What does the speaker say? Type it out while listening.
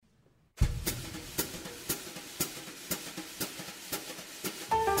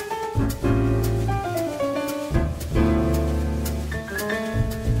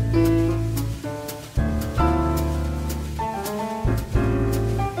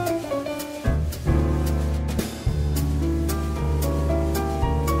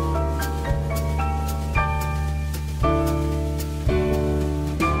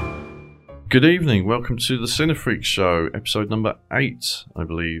Good evening, welcome to the Cinefreak Show, episode number 8, I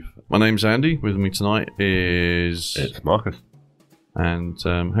believe. My name's Andy, with me tonight is... It's Marcus. And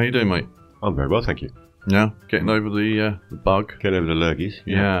how you doing, mate? I'm very well, thank you. Yeah, getting over the bug? Getting over the lurgies.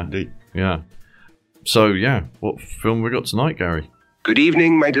 Yeah, indeed. Yeah. So, yeah, what film we got tonight, Gary? Good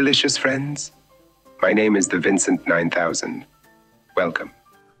evening, my delicious friends. My name is the Vincent 9000. Welcome.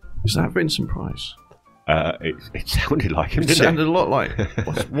 Is that Vincent Price? It sounded like him, It sounded a lot like...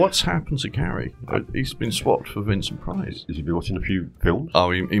 What's happened to Gary? He's been swapped for Vincent Price. Has he been watching a few films?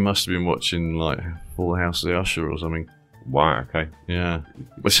 Oh, he must have been watching, like, Full House of the Usher or something. Wow, okay. Yeah.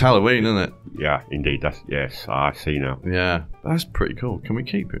 It's Halloween, isn't it? Yeah, indeed. Yes, I see now. Yeah, that's pretty cool. Can we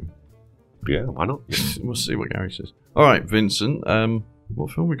keep him? Yeah, why not? We'll see what Gary says. All right, Vincent,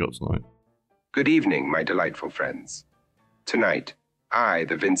 what film we got tonight? Good evening, my delightful friends. Tonight, I,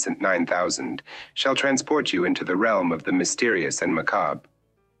 the Vincent 9000, shall transport you into the realm of the mysterious and macabre.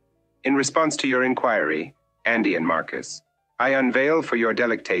 In response to your inquiry, Andy and Marcus, I unveil for your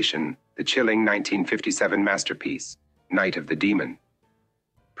delectation the chilling 1957 masterpiece, Night of the Demon.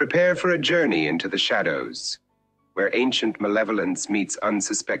 Prepare for a journey into the shadows, where ancient malevolence meets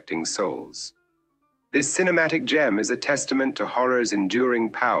unsuspecting souls. This cinematic gem is a testament to horror's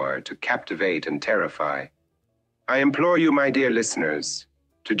enduring power to captivate and terrify. I implore you, my dear listeners,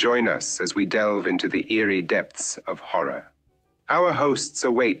 to join us as we delve into the eerie depths of horror. Our hosts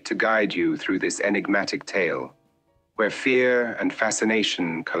await to guide you through this enigmatic tale, where fear and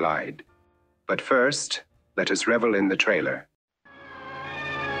fascination collide. But first, let us revel in the trailer.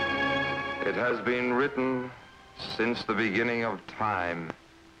 It has been written since the beginning of time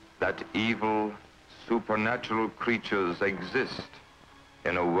that evil, supernatural creatures exist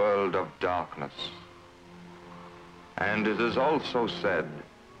in a world of darkness. And it is also said,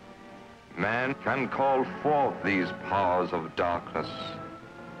 man can call forth these powers of darkness,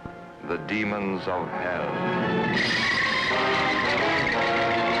 the demons of hell.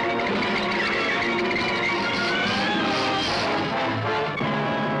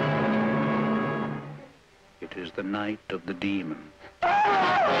 It is the night of the demon.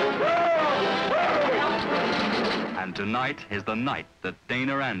 And tonight is the night that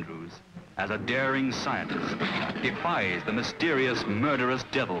Dana Andrews, as a daring scientist, defies the mysterious, murderous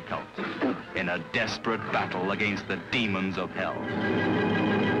devil cult in a desperate battle against the demons of hell.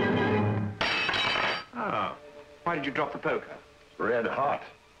 Oh, why did you drop the poker? Red hot.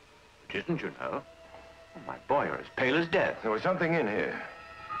 It isn't, you know. Oh, my boy, you're as pale as death. There was something in here.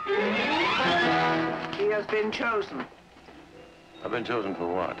 He has been chosen. I've been chosen for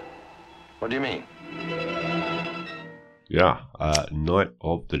what? What do you mean? Yeah, Night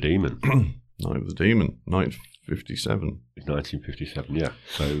of the Demon. Night of the Demon, 1957. 1957, yeah.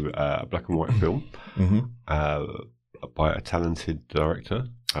 So, a black and white film by a talented director.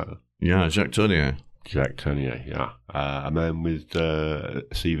 Yeah, Jacques Tourneur. Jacques Tourneur, yeah. A man with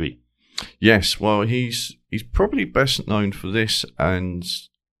CV. Yes, well, he's probably best known for this and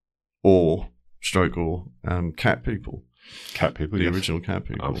Cat People. Cat People, the yes. original Cat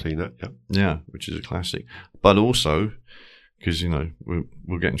People. I've seen that, yeah. Yeah, which is a classic. But also, because, you know,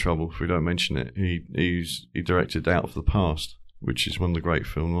 we'll get in trouble if we don't mention it, he directed Out of the Past, which is one of the great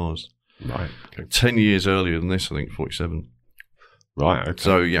film noirs. Right. Okay. 10 years earlier than this, I think, 47. Right, okay.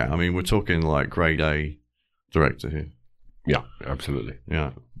 So, yeah, I mean, we're talking like grade A director here. Yeah, absolutely.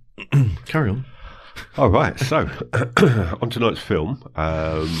 Yeah. Carry on. All right, so on tonight's film,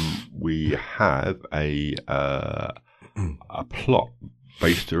 we have a plot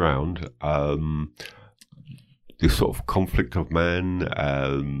based around this sort of conflict of man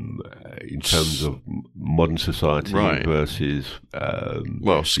in terms of modern society versus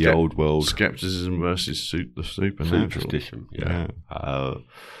the old world. Skepticism versus the supernatural. Superstition, yeah.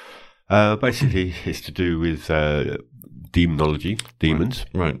 Basically, it's to do with demonology, demons.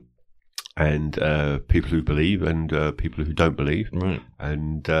 Right. And people who believe and people who don't believe. Right.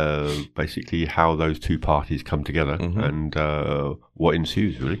 And basically how those two parties come together and what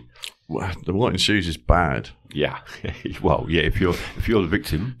ensues, really. Well, what ensues is bad. Yeah. Well, yeah, if you're the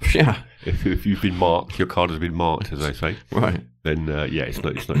victim, yeah. If you've been marked, your card has been marked, as they say. Right. Then yeah, it's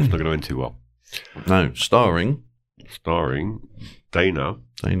not going to end too well. No, starring Dana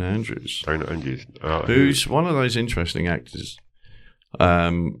Andrews. Who's one of those interesting actors.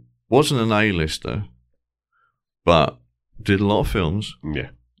 Wasn't an A-lister, but did a lot of films. Yeah.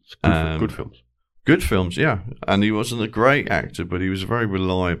 Good films. Good films, yeah. And he wasn't a great actor, but he was a very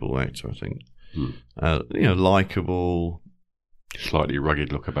reliable actor, I think. Likeable. Slightly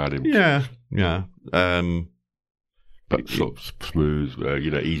rugged look about him. Yeah. But sort of smooth,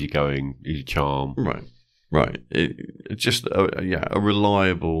 easygoing, easy charm. Right. Right. Just a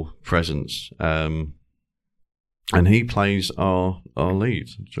reliable presence. And he plays our lead,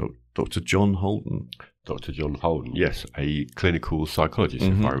 Dr. John Holden. Dr. John Holden, yes, a clinical psychologist,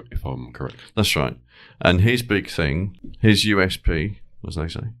 if I'm correct. That's right. And his big thing, his USP, as they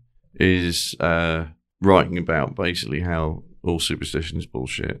say, is writing about basically how all superstition is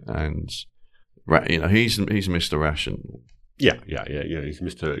bullshit, and he's Mr. Rational. Yeah. He's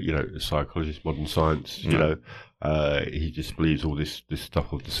Mr. Psychologist, modern science. He just believes all this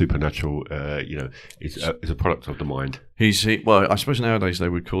stuff of the supernatural. Is a product of the mind. Well, I suppose nowadays they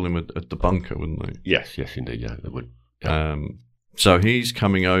would call him a debunker, wouldn't they? Yes, indeed. Yeah, they would. Yeah. So he's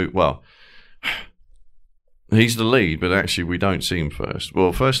coming out. Well, he's the lead, but actually we don't see him first.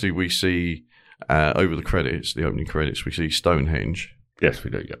 Well, firstly we see over the credits, the opening credits, we see Stonehenge. Yes, we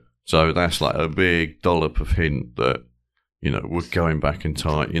do. Yeah. So that's like a big dollop of hint that we're going back in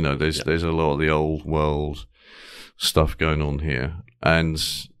time. There's a lot of the old world stuff going on here, and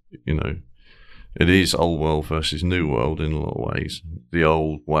it is old world versus new world in a lot of ways. The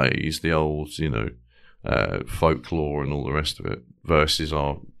old ways, the old folklore and all the rest of it, versus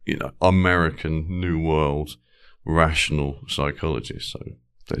our American new world rational psychologist. So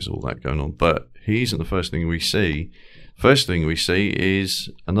there's all that going on, but he isn't the first thing we see. First thing we see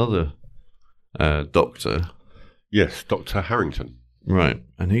is another doctor. Yes, Dr. Harrington. Right,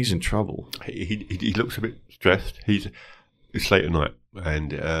 and he's in trouble. He looks a bit stressed. It's late at night,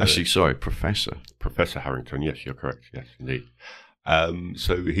 and actually, sorry, Professor Harrington. Yes, you're correct. Yes, indeed.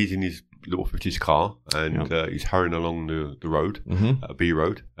 So he's in his little 50s car, and he's hurrying along the road, B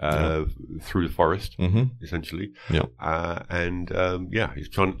road, through the forest, essentially. Yeah, he's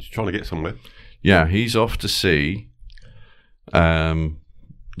trying to get somewhere. Yeah, he's off to see our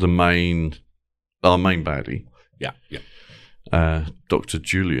main baddie. Yeah. Dr.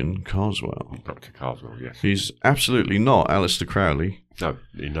 Julian Carswell. Dr. Carswell, yes. He's absolutely not Aleister Crowley. No,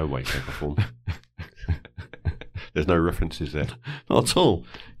 in no way, shape or form. There's no references there. Not at all.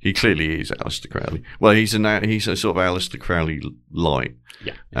 He clearly is Aleister Crowley. Well, he's a sort of Aleister Crowley light.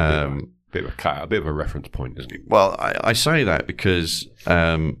 Yeah. A bit of a reference point, isn't it? Well, I say that because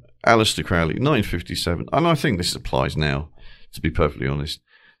Aleister Crowley, 1957, and I think this applies now, to be perfectly honest,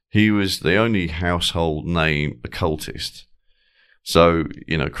 he was the only household name occultist. So,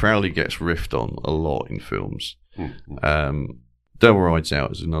 Crowley gets riffed on a lot in films. Devil Rides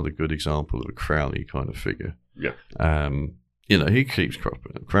Out is another good example of a Crowley kind of figure. Yeah. He keeps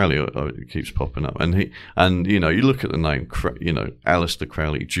cropping up. Crowley keeps popping up. And you look at the name, Aleister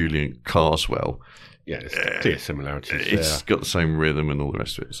Crowley, Julian Carswell. Yeah, it's clear similarities. It's got the same rhythm and all the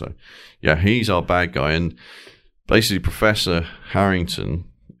rest of it. So, yeah, he's our bad guy. And basically, Professor Harrington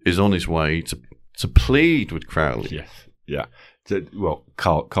is on his way to plead with Crowley. Yes, yeah.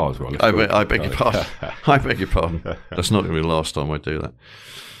 Carswell. I beg your pardon. I beg your pardon. That's not going to be the last time I do that.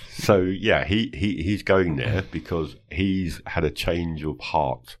 So yeah, he's going there because he's had a change of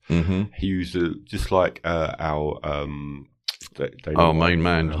heart. He was just like our main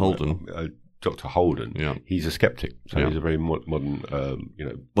man Holden. Dr. Holden. Yeah, he's a skeptic, so he's a very modern.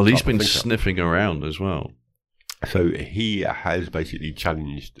 Well, he's been sniffing around as well. So he has basically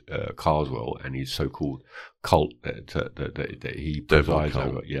challenged Carswell and his so-called cult that he presides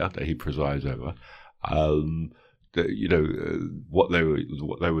over. Yeah, that he presides over. What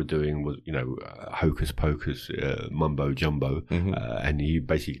they were doing was hocus pocus, mumbo jumbo, and he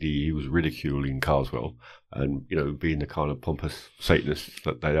was ridiculing Carswell and being the kind of pompous Satanists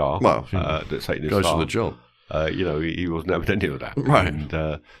that they are. Well, that Satanists goes for the job. He wasn't having any of that, right?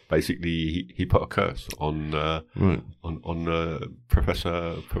 And basically, he put a curse on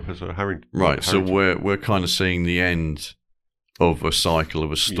Professor Harrington. Right. So we're kind of seeing the end of a cycle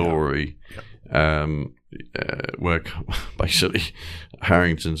of a story, where basically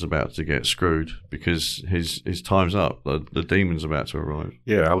Harrington's about to get screwed because his time's up. The demon's about to arrive.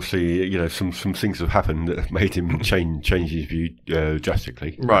 Yeah, obviously, some things have happened that have made him change his view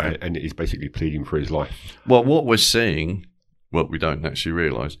drastically. Right, and he's basically pleading for his life. Well, what we're seeing, what we don't actually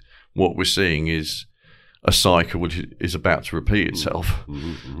realise, what we're seeing is a cycle which is about to repeat itself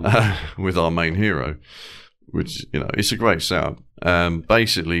with our main hero, which it's a great setup.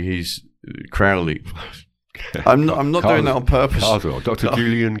 Basically, he's Crowley. I'm not doing that on purpose. Carswell, Dr.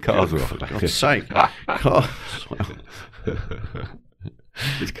 Julian Carswell. For God's sake, Carswell.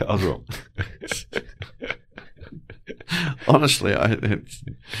 It's Carswell. Honestly,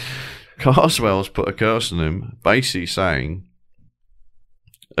 Carswell's put a curse on him, basically saying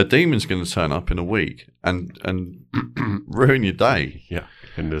a demon's going to turn up in a week and ruin your day. Yeah,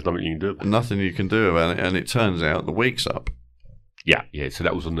 and there's nothing you can do about it. Nothing you can do about it, and it turns out the week's up. Yeah. So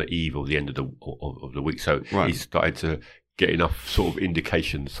that was on the eve or the end of the week. So he started to get enough sort of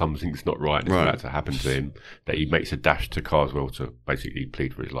indication something's not right is about to happen to him that he makes a dash to Carswell to basically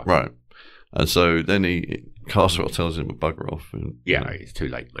plead for his life. Right. And so then Carswell tells him to bugger off. And, it's too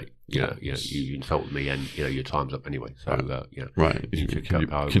late, mate. You insulted me, and your time's up anyway. So right.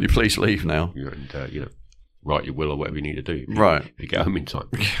 Can you please leave now? And write your will or whatever you need to do. If you get home in time.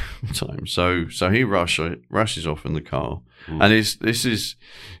 So he rushes off in the car, and this is.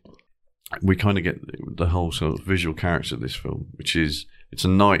 We kind of get the whole sort of visual character of this film, which is it's a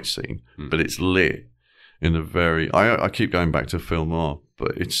night scene, but it's lit in a very. I keep going back to film noir,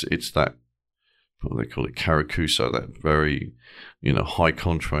 but it's that what do they call it, Caracuso, that very high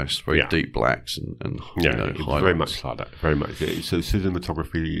contrast, very deep blacks and it's very much like that, very much. So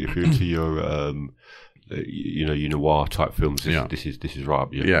cinematography, if you're into your noir type films, this is right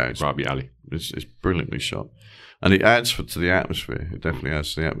up your alley. It's brilliantly shot. And it adds to the atmosphere. It definitely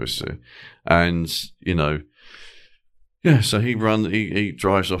adds to the atmosphere. And, so he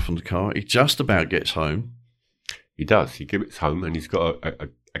drives off in the car. He just about gets home. He does. He gets home and he's got a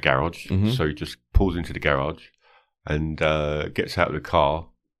garage. So he just pulls into the garage and gets out of the car.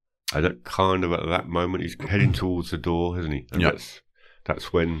 And at that moment, he's heading towards the door, isn't he? And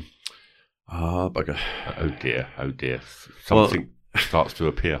that's when... bugger. Oh dear. Something starts to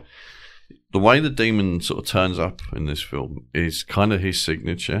appear. The way the demon sort of turns up in this film is kind of his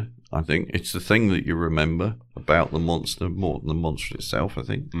signature. I think it's the thing that you remember about the monster more than the monster itself, I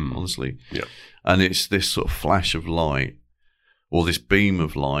think, honestly. Yeah. And it's this sort of flash of light or this beam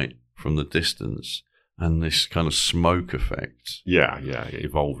of light from the distance and this kind of smoke effect. Yeah,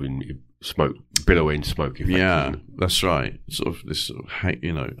 evolving smoke, billowing smoke effect. Yeah, that's right. Sort of this sort of,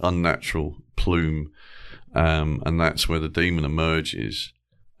 unnatural plume. And that's where the demon emerges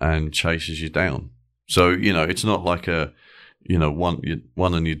and chases you down. So, it's not like a,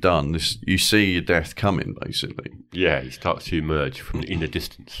 one and you're done. You see your death coming, basically. Yeah, he starts to emerge from in the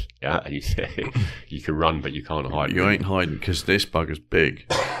distance. Yeah, and you can run, but you can't hide. You ain't hiding because this bugger's big.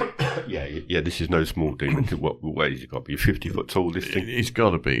 Yeah, this is no small demon. What weight has he got to be? 50 foot tall, this thing? He's got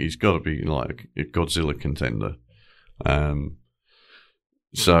to be like a Godzilla contender.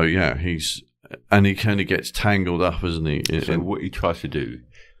 So, he kind of gets tangled up, isn't he? So what he tries to do,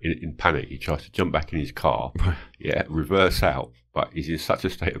 in panic, he tries to jump back in his car, reverse out, but he's in such a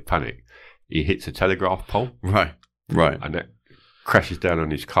state of panic, he hits a telegraph pole. Right. And that crashes down on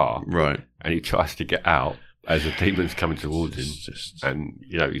his car. Right. And he tries to get out as the demon's coming towards him. And,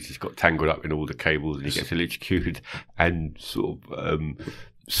 he's just got tangled up in all the cables and he gets electrocuted and sort of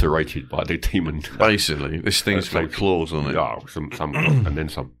serrated by the demon. Basically, this thing's got claws on it. Yeah, some and then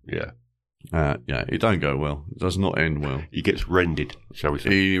some, it don't go well. It does not end well. He gets rended, shall we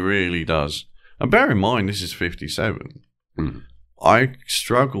say. He really does. And bear in mind, this is 57. I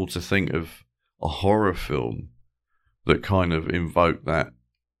struggle to think of a horror film that kind of invoked that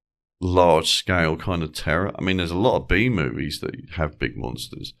large-scale kind of terror. I mean, there's a lot of B movies that have big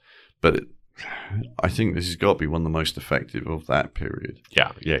monsters, but I think this has got to be one of the most effective of that period.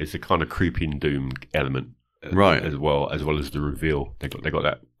 Yeah, it's a kind of creeping doom element. Right, as well as the reveal. They got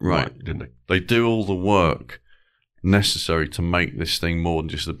that right, didn't they? They do all the work necessary to make this thing more than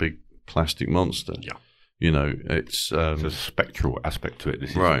just a big plastic monster. Yeah, it's there's a spectral aspect to it. This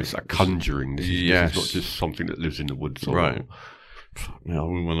is it's a conjuring. This is not just something that lives in the woods. Right. I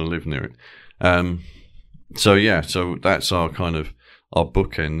wouldn't want to live near it. So that's our kind of our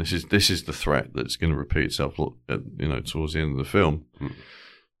bookend. This is the threat that's going to repeat itself. Towards the end of the film.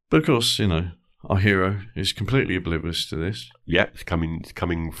 But of course, our hero is completely oblivious to this. Yeah, it's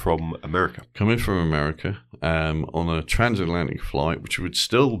coming from America. Coming from America on a transatlantic flight, which would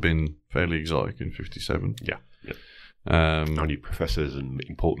still been fairly exotic in 57. Yeah. Only professors and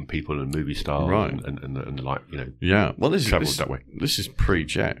important people and movie stars, right? And like, Yeah, well, this travelled that way. This is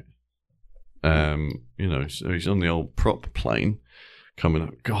pre-jet. So he's on the old prop plane coming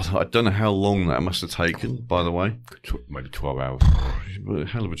up. God, I don't know how long that must have taken. By the way, maybe 12 hours. A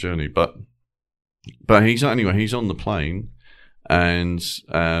hell of a journey, but he's on the plane, and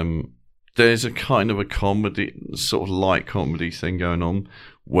there's a kind of a comedy, sort of light comedy thing going on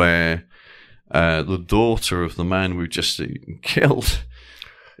where the daughter of the man we've just killed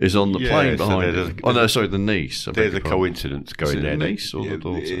is on the plane behind him. The niece. There's a coincidence going there. The niece or the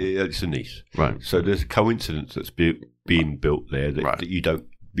daughter? It's a niece. Right. So there's a coincidence that's being built there that you don't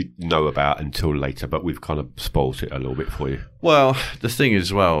know about until later, but we've kind of spoiled it a little bit for you. Well, the thing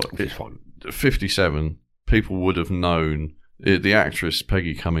is, it's fine. 57, people would have known, the actress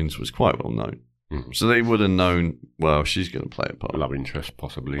Peggy Cummins was quite well known. So they would have known, well, she's going to play a part. Love interest,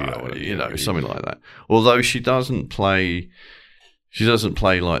 possibly. Something like that. Although she doesn't play she doesn't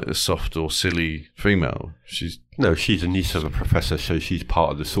play like the soft or silly female. She's a niece of a professor, so she's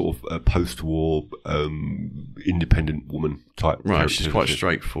part of the sort of post-war independent woman type. Right, she's quite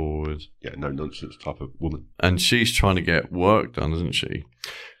straightforward. Yeah, no nonsense type of woman. And she's trying to get work done, isn't she?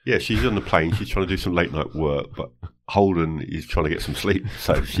 Yeah, she's on the plane. She's trying to do some late night work, but Holden is trying to get some sleep,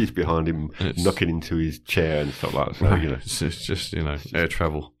 so she's behind him, knocking into his chair and stuff like that. So it's just air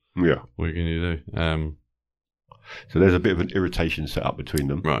travel. Yeah, what are you going to do? So there's a bit of an irritation set up between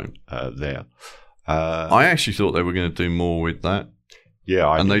them, right? There, I actually thought they were going to do more with that.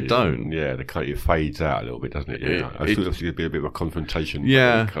 Yeah, they don't. Yeah, it fades out a little bit, doesn't it? Yeah, I thought it was going to be a bit of a confrontation.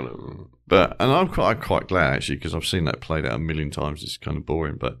 Yeah, but I'm quite glad actually, because I've seen that played out a million times. It's kind of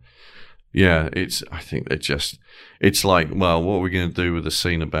boring, but yeah, I think it's like, well, what are we going to do with the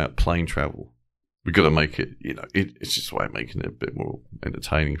scene about plane travel? We've got to make it, it's just a way of making it a bit more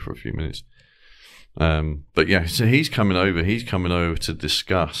entertaining for a few minutes. But yeah, so he's coming over to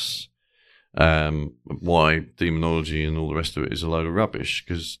discuss why demonology and all the rest of it is a load of rubbish,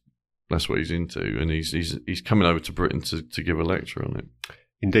 because that's what he's into, and he's coming over to Britain to give a lecture on it.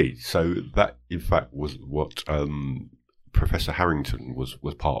 Indeed. So that, in fact, was what Professor Harrington was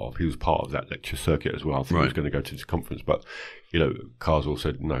part of. He was part of that lecture circuit as well. I think he was going to go to this conference, but Carswell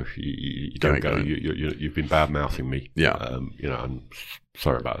said, "No, you don't go. You've been bad mouthing me. Yeah, I'm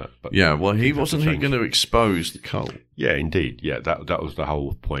sorry about that." But yeah, well, he wasn't going to expose the cult. Yeah, indeed. Yeah, that was the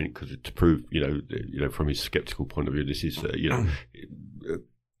whole point, because to prove, from his skeptical point of view, this is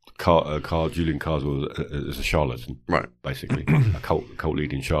Julian Carswell is a charlatan, right? Basically, a cult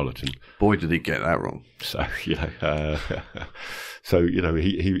leading charlatan. Boy, did he get that wrong! So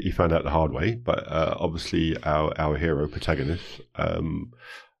he found out the hard way. But obviously, our hero protagonist,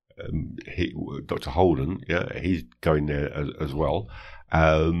 Dr. Holden, he's going there as well,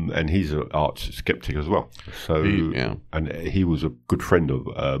 and he's an arch skeptic as well. So and he was a good friend of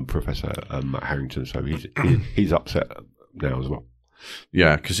Professor Harrington. So he's upset now as well.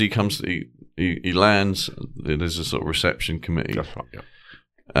 Yeah, because he lands. There's a sort of reception committee. That's right.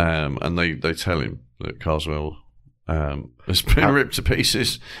 Yeah. And they tell him that Carswell has been ripped to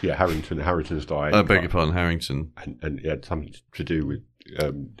pieces. Yeah, Harrington's died. I beg your pardon, Harrington. And it had something to do with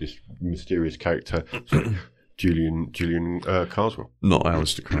this mysterious character, Julian Carswell. Not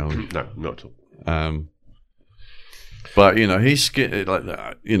Aleister Crowley. No, not at all. But he's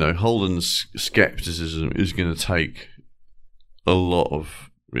like Holden's skepticism is going to take a lot of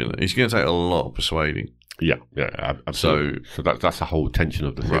he's going to take a lot of persuading. Yeah, absolutely. So that's the whole tension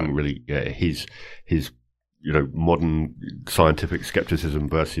of the thing, right. Really. Yeah, his modern scientific skepticism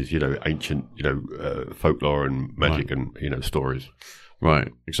versus ancient folklore and magic, right. And stories.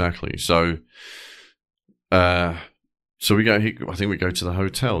 Right, exactly. So we go. I think we go to the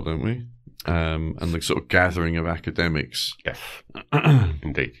hotel, don't we? And the sort of gathering of academics. Yes,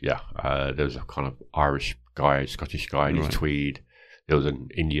 indeed. Yeah, there's a kind of Irish guy, Scottish guy in his tweed. There was an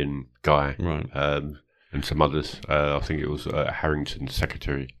Indian guy, right? And some others. I think it was Harrington's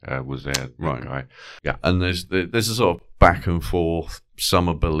secretary was there, right? Guy. Yeah, and there's a sort of back and forth. Some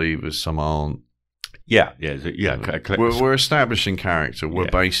are believers, some aren't. Yeah. We're establishing character. We're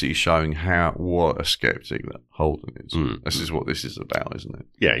basically showing what a skeptic that Holden is. This is what this is about, isn't it?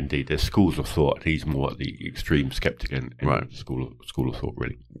 Yeah, indeed. There's schools of thought. He's more at the extreme skeptic and right. school of thought,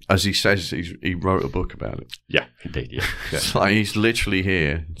 really. As he says, he wrote a book about it. Yeah, indeed. Yeah. It's like he's literally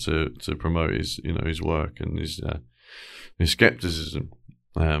here to promote his his work and his skepticism.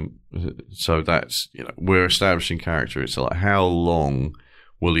 So that's we're establishing character. It's like, how long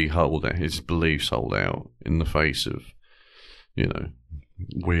will he hold out his beliefs out in the face of,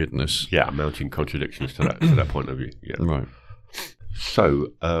 weirdness? Yeah, mounting contradictions to that point of view. Yeah, right.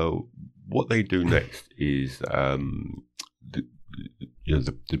 So, what they do next is, the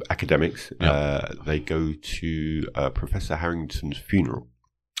academics. They go to Professor Harrington's funeral.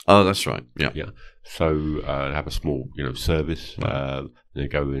 Oh, that's right. Yeah, yeah. So they have a small, service. Right. They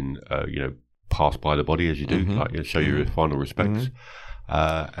go and pass by the body as you do, like show your final respects.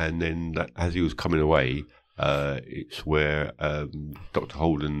 And then as he was coming away, it's where Dr.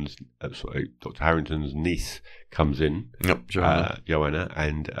 Harrington's niece comes in. Yep, Joanna,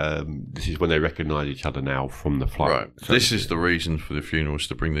 and this is when they recognise each other now from the flight. Right. So this is the reason for the funeral, is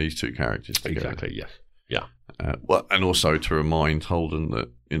to bring these two characters together. Exactly. Yes. Yeah. And also to remind Holden that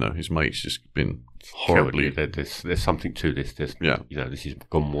his mate's just been horribly. There's something to this. This has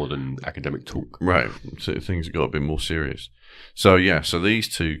gone more than academic talk. Right. So things have got a bit more serious. So so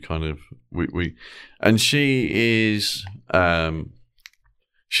these two kind of we and she is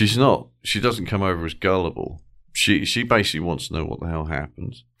she doesn't come over as gullible. She basically wants to know what the hell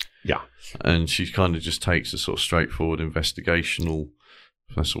happens. Yeah. And she kind of just takes a sort of straightforward investigational,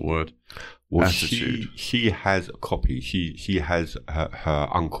 if that's a word, attitude. She has a copy. She has her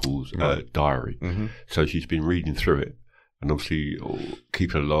uncle's diary. Mm-hmm. So she's been reading through it. And obviously,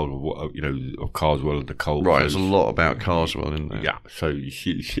 keeping a log of Carswell and the cult. Right, there's a lot about Carswell in there. Yeah, so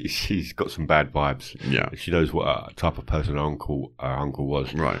she's got some bad vibes. Yeah, she knows what type of person her uncle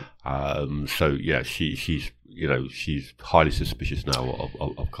was. Right. So yeah, she's highly suspicious now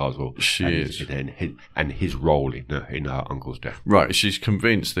of Carswell. She is, and his role in her uncle's death. Right, she's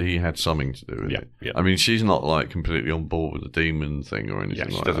convinced that he had something to do with it. Yeah. I mean, she's not like completely on board with the demon thing or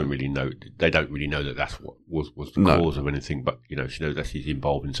anything. Yeah, she doesn't really know. They don't really know that that's what was the cause of anything. But she knows that she's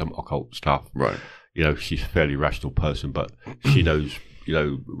involved in some occult stuff. Right. She's a fairly rational person, but she knows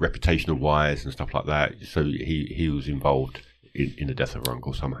reputational wise and stuff like that. So he was involved in the death of her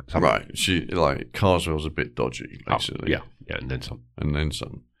uncle somehow. Right. She Carswell's a bit dodgy, basically. Oh, yeah, and then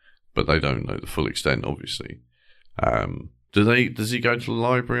some. But they don't know the full extent, obviously. Does he go to the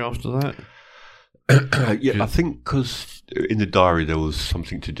library after that? Yeah, I think because in the diary there was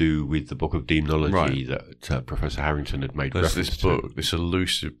something to do with the book of demonology that Professor Harrington had made reference to. This book, this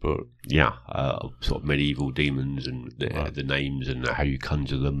elusive book. Yeah, sort of medieval demons and the names and how you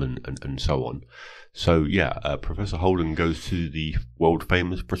conjure them and so on. So yeah, Professor Holden goes to the world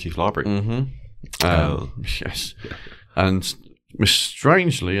famous British Library. Mm-hmm. Yes, and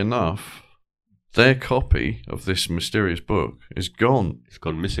strangely enough, their copy of this mysterious book is gone. It's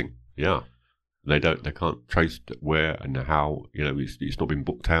gone missing. Yeah. They can't trace where and how. It's not been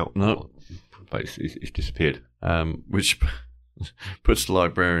booked out. No, but it's disappeared. Which puts the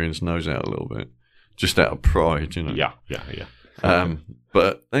librarian's nose out a little bit, just out of pride, Yeah.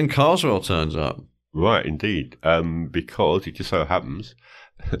 But then Carswell turns up. Right, indeed. Because it just so happens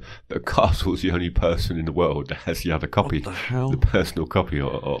that Carswell's the only person in the world that has the other copy, the personal copy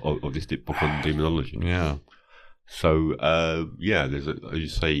of this book on demonology. Yeah. So there's as you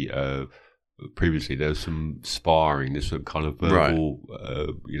say. Previously, there was some sparring. There's some kind of verbal,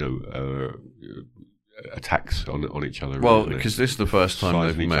 attacks on each other. Well, because this is the first time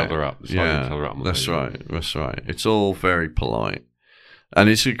they've met. Each other up. That's right. It's all very polite, and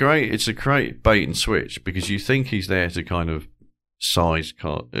it's a great bait and switch because you think he's there to kind of size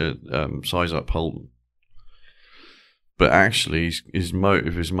up Holden. But actually, his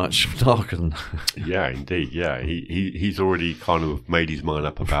motive is much darker than that. Yeah, indeed. Yeah, he's already kind of made his mind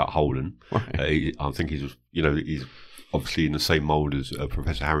up about Holden. Right. I think he's obviously in the same mould as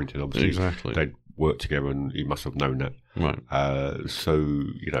Professor Harrington. Obviously, exactly. They'd worked together, and he must have known that. Right. So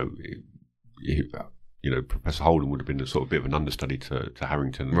Professor Holden would have been a sort of bit of an understudy to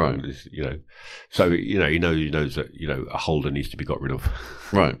Harrington, right? So he knows that Holden needs to be got rid of,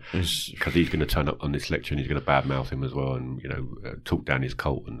 right? Because he's going to turn up on this lecture and he's going to badmouth him as well, and talk down his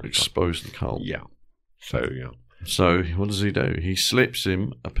cult and expose the cult. Yeah. So yeah. So what does he do? He slips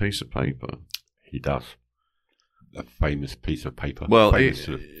him a piece of paper. He does. A famous piece of paper. Well, famous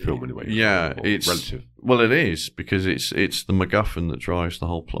to the film anyway. Yeah, it's relative. Well, it is because it's the MacGuffin that drives the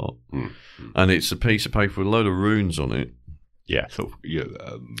whole plot, and it's a piece of paper with a load of runes on it. Yeah, sort of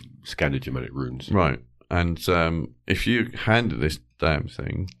Scandinavian Germanic runes. Right, and if you handle this damn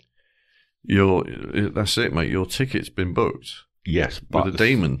thing, that's it, mate. Your ticket's been booked. Yes, with a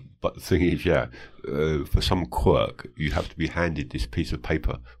demon. But the thing is, for some quirk, you have to be handed this piece of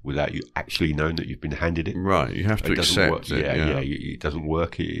paper without you actually knowing that you've been handed it. Right, you have to accept it. Yeah, it doesn't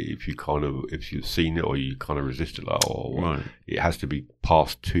work if you've seen it or you kind of resist it. Right. It has to be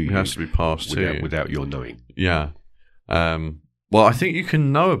passed to you. It has to be passed to you without your knowing. Yeah. Well, I think you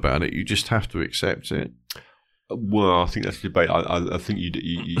can know about it. You just have to accept it. Well, I think that's the debate. I think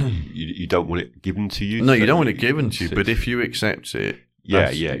you don't want it given to you. No, you don't want it given to you. But if you accept it,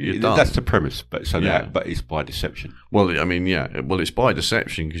 that's the premise. But it's by deception. Well, I mean, it's by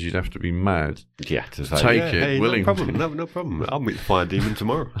deception because you'd have to be mad. Yeah, to say, take it willingly. No problem. I'll meet the fire demon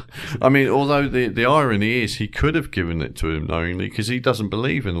tomorrow. I mean, although the irony is he could have given it to him knowingly because he doesn't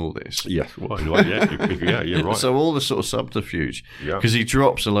believe in all this. Yes, well, you're right. So all the sort of subterfuge, because he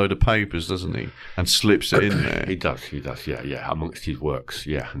drops a load of papers, doesn't he, and slips it in there. He does, yeah, amongst his works,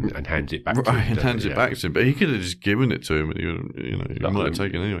 and hands it back to him. Right, and hands it back to him. But he could have just given it to him, and he might have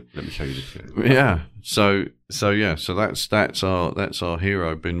taken it anyway. Let me show you this. Yeah. So that's our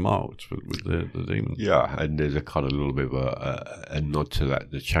hero been marked with the demon. Yeah, and there's a kind of little bit of a nod to that,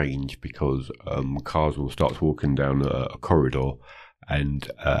 the change, because Carswell starts walking down a corridor,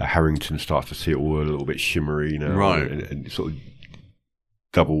 and Harrington starts to see it all a little bit shimmery now, right, and sort of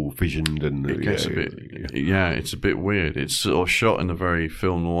double visioned, and it gets a bit. Yeah, it's a bit weird. It's sort of shot in a very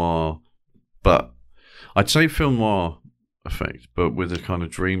film noir, but I'd say film noir effect, but with a kind of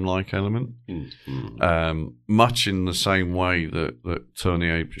dreamlike element. Mm-hmm. Much in the same way that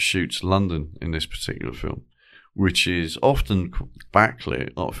Tourneur shoots London in this particular film, which is often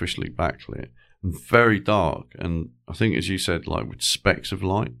backlit, artificially backlit, and very dark, and I think, as you said, like with specks of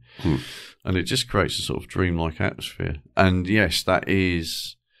light, and it just creates a sort of dreamlike atmosphere. And yes, that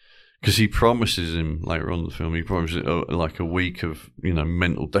is because he promises him later on in the film. He promises like a week of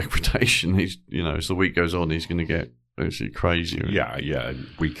mental degradation. He's as the week goes on, he's going to get actually crazier. And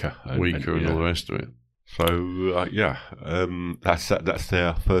weaker, and all the rest of it. So that's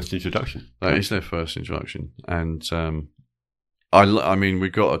their first introduction. That is their first introduction, and I mean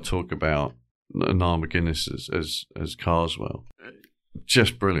we've got to talk about Niall McGuinness as Carswell.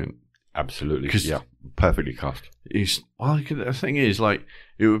 Just brilliant. Absolutely, perfectly cast. The thing is, like,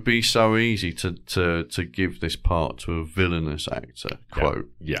 it would be so easy to give this part to a villainous actor. Quote.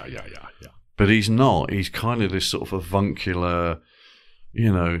 Yeah. But he's not. He's kind of this sort of avuncular,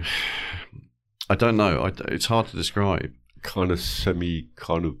 I don't know. It's hard to describe. Kind of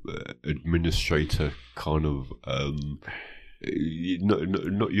administrator, kind of.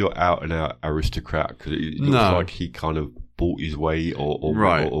 Not your out and out aristocrat, because it looks like he kind of bought his way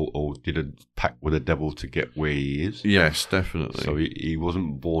or did a pact with the devil to get where he is. Yes, definitely. So he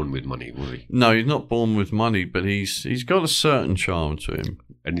wasn't born with money, was he? No, he's not born with money, but he's got a certain charm to him.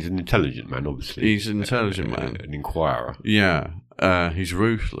 And he's an intelligent man, obviously. He's an intelligent man, an inquirer. Yeah, he's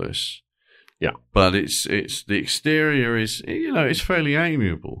ruthless. Yeah, but it's the exterior is it's fairly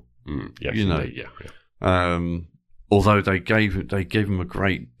amiable. Yes, indeed, Although they gave him a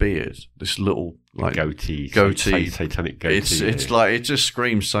great beard, this little like goatee, satanic goatee. It's like it just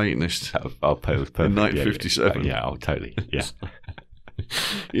screams Satanist. I'll pay it in 1957. Totally. Yeah,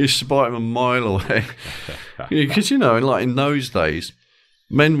 you spot him a mile away because in those days,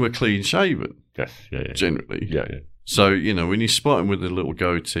 men were clean shaven. Yes, generally. Yeah. So when you spot him with a little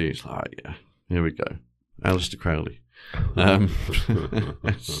goatee, it's like, here we go, Aleister Crowley.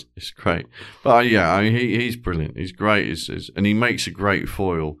 It's great, but he's brilliant. He's great, and he makes a great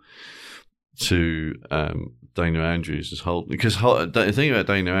foil to Dana Andrews as Holt. Because the thing about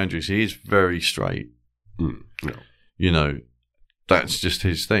Dana Andrews, he is very straight. That's just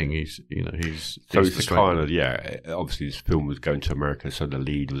his thing. He's it's kind of obviously this film was going to America, so the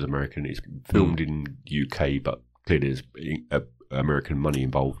lead was American. It's filmed in UK, but clearly there's American money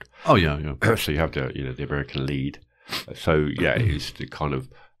involved. Oh yeah. So you have the American lead. So it's the kind of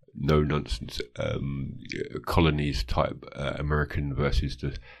no nonsense colonies type American versus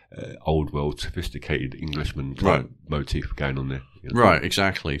the old world sophisticated Englishman type motif going on there. Right,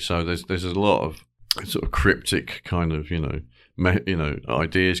 exactly. So there's a lot of sort of cryptic kind of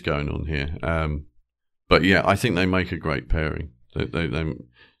ideas going on here. But I think they make a great pairing.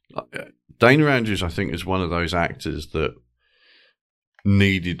 Dana Andrews, I think, is one of those actors that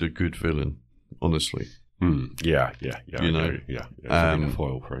needed a good villain. Honestly. Yeah. A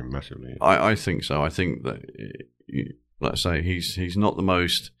foil for him massively. I think so. I think that, let's say, he's not the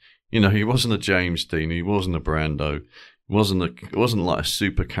most. He wasn't a James Dean. He wasn't a Brando. He wasn't like a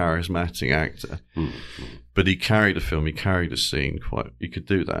super charismatic actor. But he carried a film. He carried a scene. He could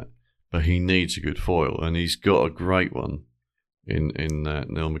do that. But he needs a good foil, and he's got a great one in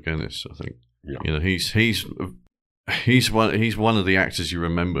Niall McGuinness. I think. Yeah. He's one of the actors you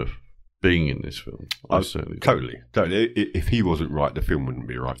remember being in this film. Totally. If he wasn't right, the film wouldn't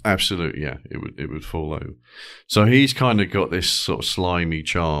be right. Absolutely, yeah. It would fall over. So he's kind of got this sort of slimy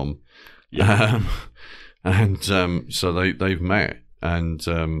charm. Yeah. So they've met, and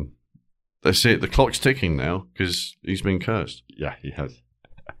that's it. The clock's ticking now because he's been cursed. Yeah, he has.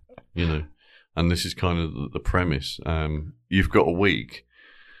 And this is kind of the premise. You've got a week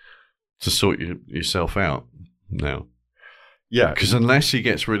to sort yourself out now. Yeah, because unless he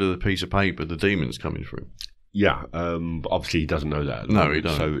gets rid of the piece of paper, the demon's coming through. Yeah, but obviously he doesn't know that. No, he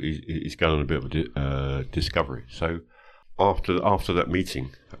doesn't. So he's going on a bit of a discovery. So after that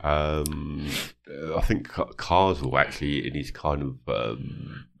meeting, I think Carswell actually, in his kind of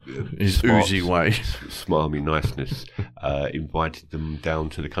his oozy way, smarmy niceness, invited them down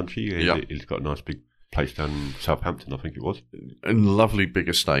to the country. He's got a nice big place down in Southampton, I think it was, and a lovely big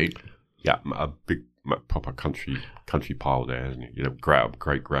estate. Yeah, a big proper country pile there, isn't it?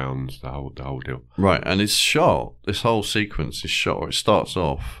 Great grounds, the whole deal. Right, and it's shot. This whole sequence is shot. It starts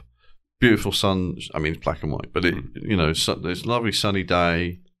off beautiful sun. I mean, it's black and white, but there's a lovely sunny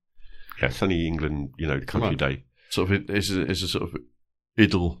day. Yeah, sunny England, country day. Sort of, it's a sort of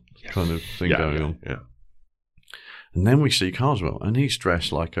idyll kind of thing going on. Yeah, and then we see Carswell, and he's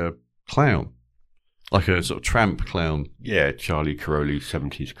dressed like a clown. like a sort of tramp clown. Yeah, Charlie Caroli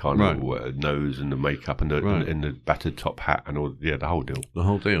 70s kind of nose and the makeup and the battered top hat and all. Yeah, the whole deal. The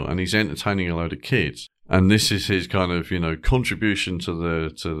whole deal. And he's entertaining a load of kids. And this is his kind of, contribution to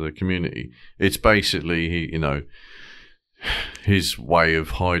the community. It's basically his way of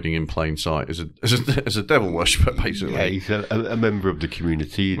hiding in plain sight as a devil worshipper, basically. Yeah, he's a member of the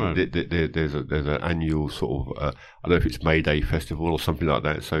community. Right. There's an annual sort of I don't know if it's May Day festival or something like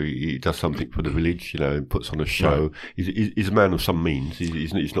that. So he does something for the village, and puts on a show. Right. He's a man of some means.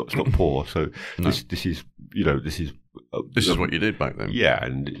 He's not poor. So this is this is what you did back then. Yeah,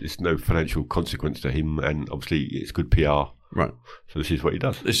 and there's no financial consequence to him, and obviously it's good PR. Right. So this is what he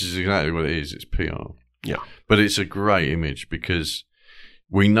does. This is exactly what it is. It's PR. Yeah. But it's a great image because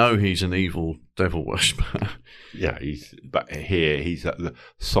we know he's an evil devil worshipper. Yeah, but here he's at the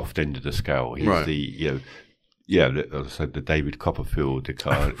soft end of the scale. He's the as I said, the David Copperfield, the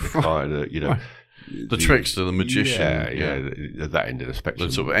trickster, the magician. Yeah, that end of the spectrum.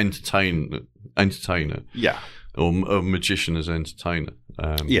 The sort of entertainer. Yeah. Or a magician as entertainer.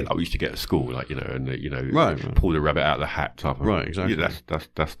 Like we used to get at school, pull the rabbit out of the hat type of. Right, exactly. Yeah,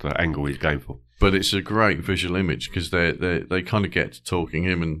 that's the angle he's going for. But it's a great visual image because they kind of get to talking.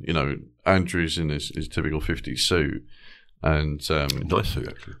 Him and Andrew's in his typical 50s suit, and nice suit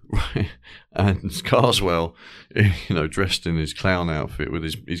actually. Right, and Carswell, dressed in his clown outfit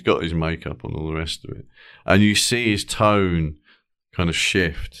he's got his makeup on, all the rest of it, and you see his tone kind of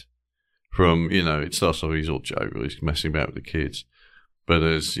shift from it starts off he's all jovial, he's messing about with the kids, but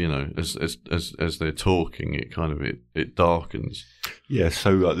as as they're talking, it kind of it darkens. Yeah,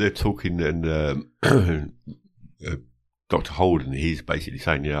 so they're talking, and Dr. Holden, he's basically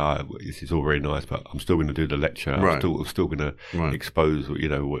saying, this is all very nice, but I'm still going to do the lecture. Right. I'm still going to expose,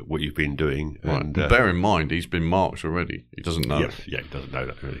 what you've been doing. Right. And bear in mind, he's been marked already. He doesn't know. Yes, he doesn't know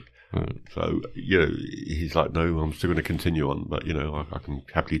that really. Right. So, he's like, no, I'm still going to continue on, but, I can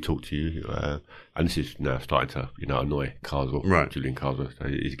happily talk to you. And this is now starting to, annoy Carswell, Julian Carswell. So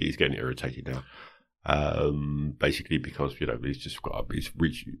he's getting irritated now. Basically because,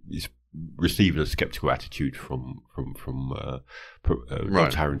 he's receiving a sceptical attitude from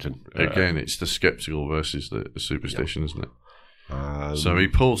Harrington. Again, it's the sceptical versus the superstition, isn't it? So he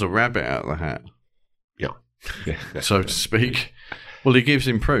pulls a rabbit out of the hat. Yeah. So to speak. Well, he gives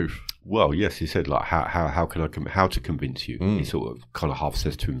him proof. Well, yes, he said, like, how to convince you? He sort of kind of half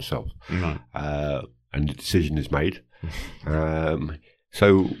says to himself. Right. And the decision is made.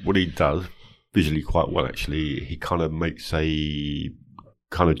 So what he does, visually quite well actually, he kind of makes a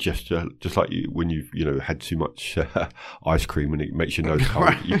kind of gesture, just like when you've had too much ice cream and it makes your nose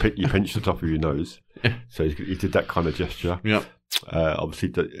cold. You pinch the top of your nose. Yeah. So he did that kind of gesture. Yep. Obviously,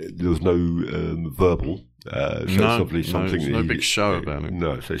 there was no verbal. So it's obviously something. There's no big show about it.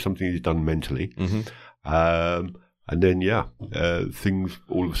 No, so it's something he's done mentally. Mm-hmm. And then things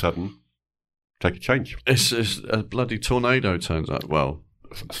all of a sudden take a change. It's a bloody tornado turns up. Well,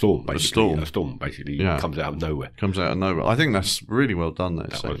 a storm, basically. A storm basically comes out of nowhere. I think that's really well done there.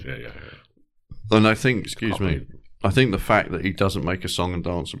 Yeah. And I think, I think the fact that he doesn't make a song and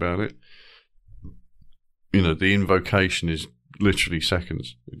dance about it, the invocation is literally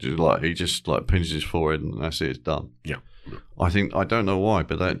seconds. He just pinches his forehead and that's it. It's done. Yeah. I don't know why,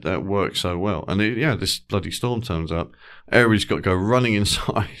 but that works so well. And this bloody storm turns up. Everybody's got to go running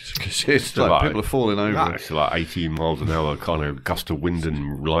inside because it's like people are falling over. No, it's like 18 miles an hour kind of gust of wind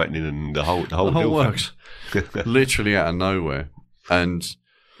and lightning and the whole deal works. Literally out of nowhere. And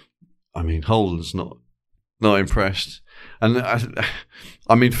I mean, Holden's not impressed. And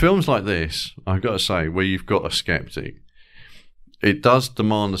I mean, films like this, I've got to say, where you've got a skeptic, it does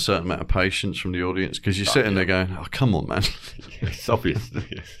demand a certain amount of patience from the audience because you're sitting there going, "Oh, come on, man!" It's obvious.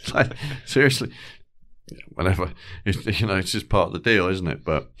 Like, seriously, whatever. It's just part of the deal, isn't it?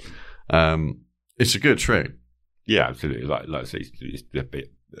 But it's a good trick. Yeah, absolutely. Like I say, it's a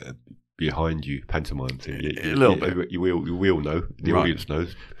bit behind you pantomime thing. A little bit. We all know. The audience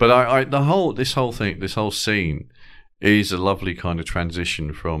knows. But this whole scene is a lovely kind of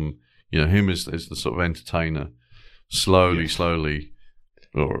transition from him as the sort of entertainer. Slowly,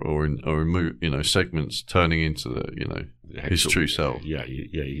 or in segments turning into the his true self. Yeah,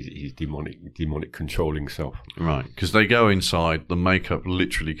 he's demonic controlling self. Right, because they go inside, the makeup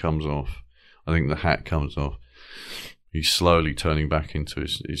literally comes off. I think the hat comes off. He's slowly turning back into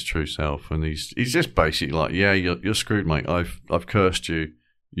his true self, and he's just basically like, yeah, you're screwed, mate. I've cursed you.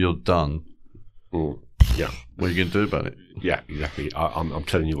 You're done. Yeah. What are you going to do about it? Yeah, exactly. I'm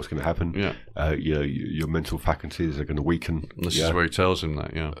telling you what's going to happen. Yeah. Your mental faculties are going to weaken. This is where he tells him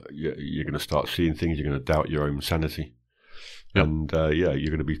that, you're going to start seeing things. You're going to doubt your own sanity. Yep. And, you're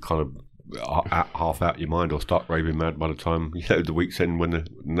going to be kind of half out your mind or start raving mad by the time the week's end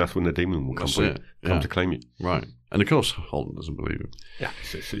and that's when the demon will come to claim you. Right. And of course, Holden doesn't believe him. Yeah,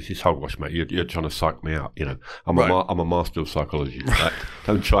 it's hogwash, mate. You're trying to psych me out. I'm a master of psychology. Right?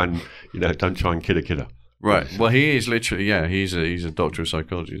 Don't try and kid a kidder. Right. Well, he is literally. Yeah, he's a doctor of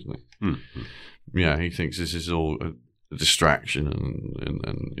psychology, isn't he? Mm-hmm. Yeah, he thinks this is all a distraction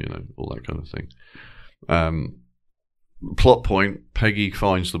and all that kind of thing. Plot point: Peggy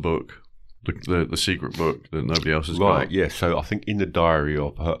finds the book, the secret book that nobody else has got. Right. Yeah. So I think in the diary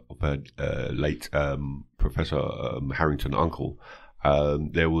of her late Professor Harrington uncle,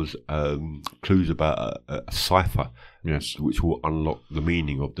 there was clues about a cipher. Yes, which will unlock the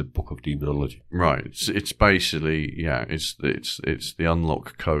meaning of the Book of Demonology. Right. It's basically it's the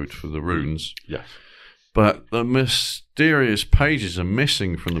unlock code for the runes. Yes. But the mysterious pages are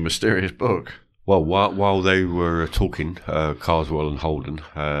missing from the mysterious book. Well, while they were talking, Carswell and Holden,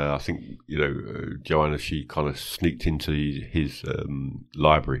 I think Joanna, she kind of sneaked into his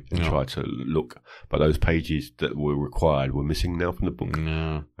library and tried to look, but those pages that were required were missing now from the book.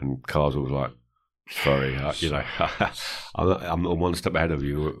 No. And Carswell was like, "Sorry, I'm one step ahead of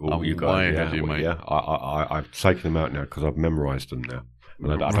you. You guys, way ahead of you, mate. Yeah, I've taken them out now because I've memorised them now.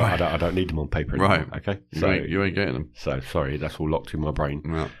 And I don't need them on paper anymore. Right. Okay. So you ain't getting them. So sorry, that's all locked in my brain.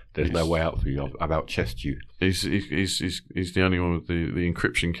 No, There's no way out for you. I've out-chessed you. He's the only one with the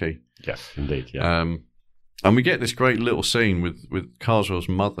encryption key. Yes, indeed. Yeah. And we get this great little scene with Carswell's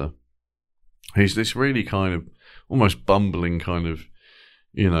mother. He's this really kind of almost bumbling kind of,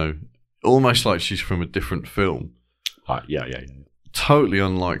 almost like she's from a different film. Yeah. Totally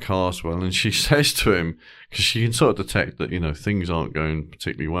unlike Carswell, and she says to him, because she can sort of detect that things aren't going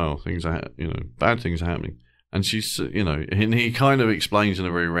particularly well, things are bad things are happening, and she's and he kind of explains in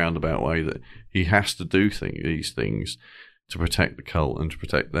a very roundabout way that he has to do these things to protect the cult and to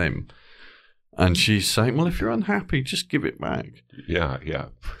protect them, and she's saying, well, if you're unhappy, just give it back. Yeah.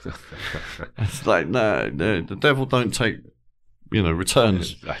 It's like no, the devil don't take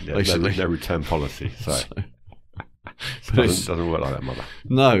returns. Basically, no return policy. So. It doesn't work like that, mother.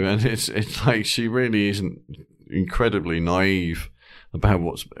 No, and it's like she really isn't incredibly naive about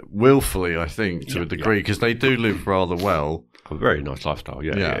what's willfully, I think, to a degree, because they do live rather well. A very nice lifestyle,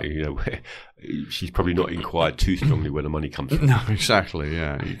 yeah. She's probably not inquired too strongly where the money comes from. No, exactly.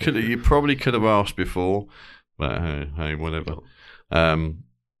 Yeah, you probably could have asked before, but hey, whatever.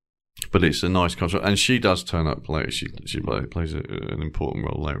 But it's a nice contrast, and she does turn up later. She plays an important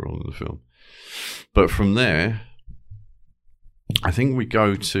role later on in the film. But from there, I think we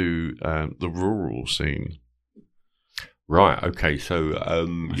go to the rural scene. Right. Okay. So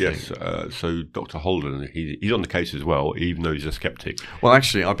yes. So Dr. Holden, he's on the case as well, even though he's a skeptic. Well,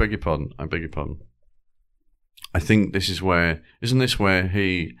 actually, I beg your pardon. I think this is where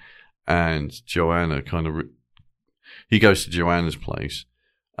he and Joanna kind of he goes to Joanna's place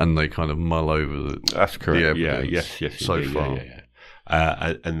and they kind of mull over the. That's correct. The yes. So indeed, far.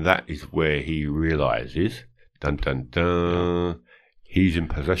 Yeah. And that is where he realizes, dun dun dun, he's in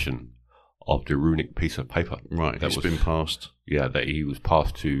possession of the runic piece of paper. Right, that's been passed. Yeah, that he was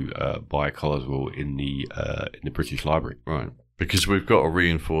passed to by Carswell in the British Library. Right, because we've got to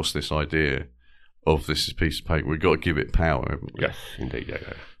reinforce this idea of this piece of paper. We've got to give it power, haven't we? Yes, indeed.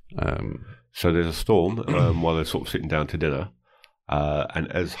 Yeah. So there's a storm while they're sort of sitting down to dinner,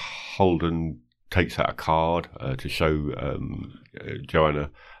 and as Holden takes out a card to show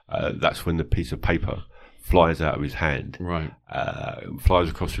Joanna, that's when the piece of paper flies out of his hand, right? Flies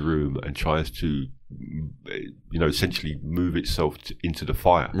across the room and tries to, essentially move itself into the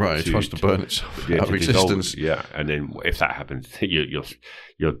fire. Right, it tries to burn itself out of existence. Yeah, and then if that happens, your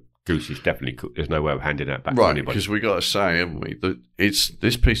goose is definitely cooked. There's no way of handing that back to right, anybody. Because we got to say, haven't we, that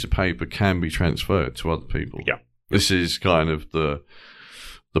this piece of paper can be transferred to other people. Yeah, this is kind of the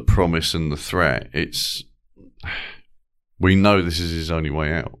promise and the threat. We know this is his only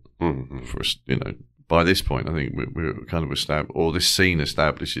way out. Mm-hmm. For us, by this point, I think we're kind of established, or this scene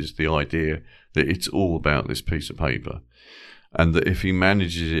establishes the idea that it's all about this piece of paper, and that if he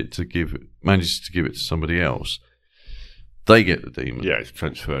manages to give it to somebody else, they get the demon. Yeah, it's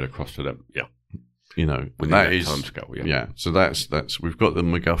transferred across to them. Yeah, within that is timescale. Yeah, so that's we've got the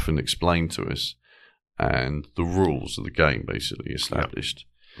MacGuffin explained to us, and the rules of the game basically established.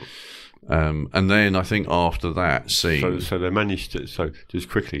 Yeah. And then I think after that scene, so they managed to. So just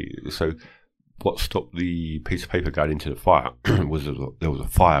quickly, what stopped the piece of paper going into the fire was there was a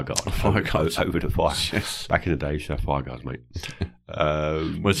fire guard. Over the fire. Yes. Back in the day, you should have fire guards, mate.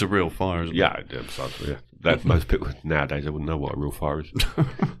 Well, it's a real fire, isn't it? Yeah. That most people nowadays they wouldn't know what a real fire is.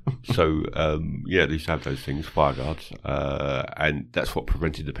 So they used to have those things, fire guards, and that's what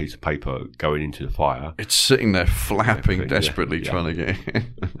prevented the piece of paper going into the fire. It's sitting there flapping desperately, trying to get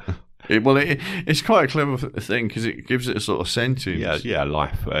in. It's quite a clever thing because it gives it a sort of sentience.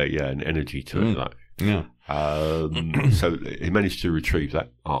 Life, and energy to it. Like. Yeah. So he managed to retrieve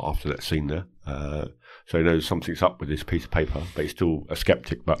that after that scene there. So he knows something's up with this piece of paper, but he's still a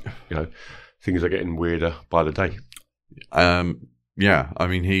skeptic. But things are getting weirder by the day. I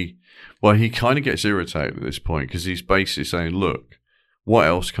mean, he kind of gets irritated at this point because he's basically saying, "Look, what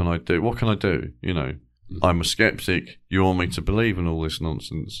else can I do? What can I do? I'm a skeptic. You want me to believe in all this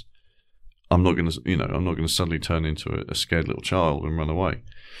nonsense? I'm not going to suddenly turn into a scared little child and run away."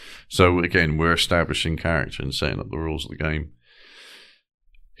 So again, we're establishing character and setting up the rules of the game.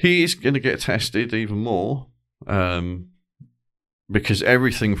 He is going to get tested even more because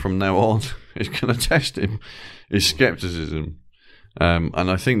everything from now on is going to test him. Is skepticism,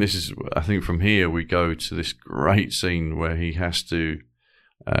 and I think from here we go to this great scene where he has to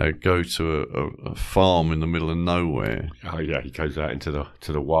go to a farm in the middle of nowhere. Oh yeah, he goes out into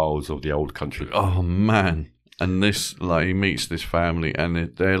the wilds of the old country. Oh man. And this, he meets this family, and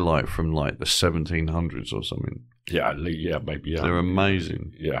they're from the 1700s or something. Yeah, maybe. Yeah, they're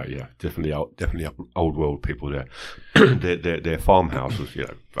amazing. Yeah, definitely old world people there. their farmhouse was,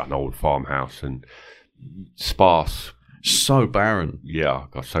 an old farmhouse and sparse, so barren. Yeah,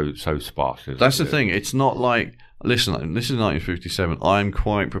 so sparse. That's the thing. It's not like listen. This is 1957. I'm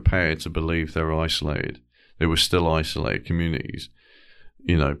quite prepared to believe they're isolated. They were still isolated communities.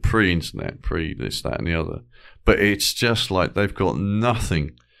 Pre-internet, pre-this, that, and the other. But it's just like they've got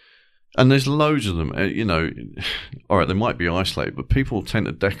nothing. And there's loads of them. All right, they might be isolated, but people tend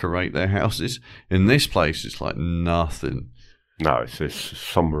to decorate their houses. In this place, it's like nothing. No, it's as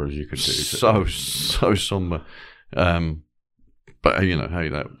somber as you could do. So somber. But, hey,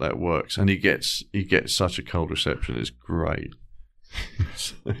 that works. And he gets such a cold reception. It's great.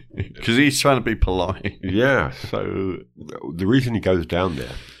 Because he's trying to be polite. Yeah, so the reason he goes down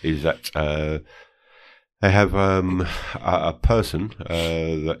there is that they have a person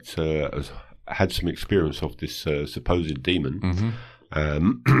that has had some experience of this supposed demon,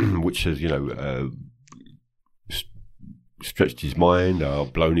 which has, stretched his mind,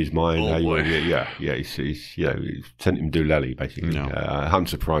 blown his mind. He's sent him doolally, basically,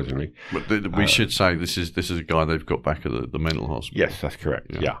 unsurprisingly. But we should say this is a guy they've got back at the mental hospital. Yes, that's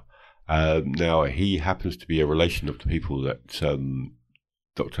correct, yeah. Now, he happens to be a relation of the people that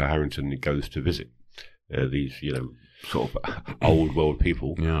Dr. Harrington goes to visit. These, sort of old world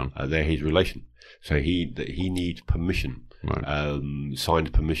people. Yeah. They're his relation. So he needs permission,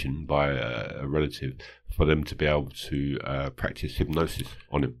 signed permission by a relative for them to be able to practice hypnosis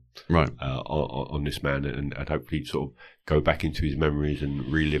on him, on this man, and hopefully sort of go back into his memories and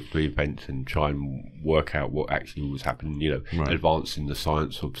relive the events and try and work out what actually was happening. Advance in the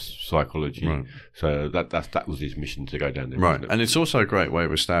science of psychology. Right. So that was his mission to go down there. Right, and it's also a great way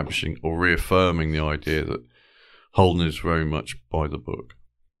of establishing or reaffirming the idea that Holden is very much by the book.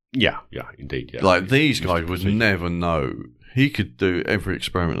 Yeah, indeed. Yeah. These guys would never know. He could do every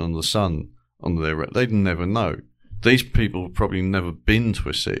experiment under the sun. They'd never know. These people have probably never been to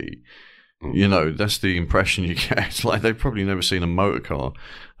a city. That's the impression you get. It's like they've probably never seen a motor car.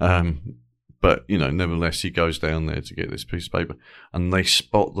 But, nevertheless, he goes down there to get this piece of paper, and they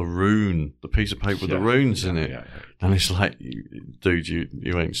spot the piece of paper with the runes in it. Yeah. And it's like, dude,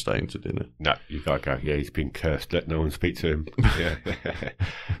 you ain't staying to dinner. No, you gotta go. Yeah, he's been cursed. Let no one speak to him.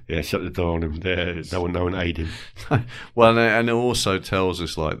 Yeah, shut the door on him. There, no one aid him. Well, and it also tells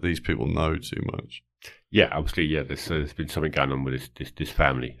us, these people know too much. Yeah, obviously, yeah, there's been something going on with this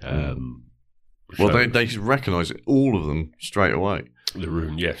family. They recognise it, all of them, straight away. The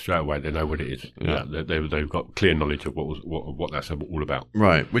rune, straight away they know what it is. Yeah, they've got clear knowledge of what that's all about.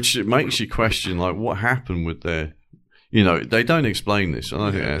 Right, which makes you question what happened with their. They don't explain this, and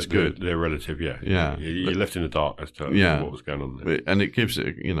I think that's good. Their relative, yeah. You're left in the dark as to what was going on there, and it gives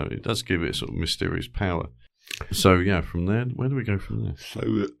it, it does give it a sort of mysterious power. So from there, where do we go from there? So,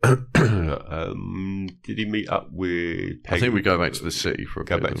 did he meet up with Peg? I think we go back to the city for a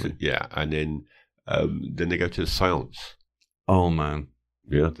bit. And then they go to the seance. Oh man,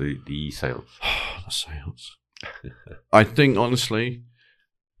 yeah, the seance. The seance. I think honestly,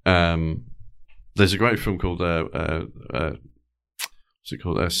 there's a great film called what's it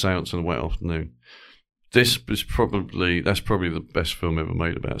called? Seance on a Wet Afternoon. That's probably the best film ever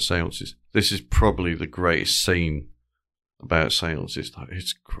made about seances. This is probably the greatest scene about seances.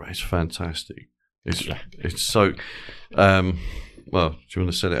 It's great. It's fantastic. It's so. Well, do you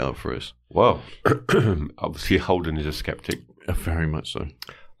want to set it up for us? Well, obviously Holden is a skeptic. Very much so.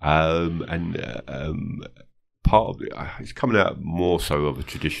 Part of it, it's coming out more so of a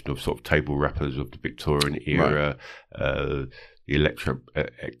tradition of sort of table rappers of the Victorian era, the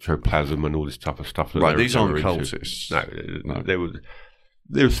ectoplasm and all this type of stuff. Right, these aren't cultists. No.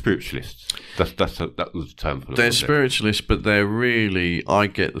 They were spiritualists. That was the term for them. They're spiritualists, but they're really. I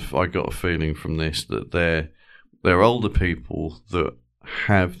got a feeling from this that they're older people that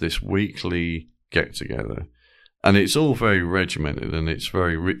have this weekly get together, and it's all very regimented and it's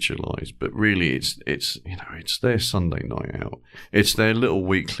very ritualized. But really, it's their Sunday night out. It's their little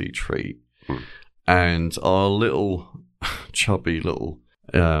weekly treat, and our little chubby little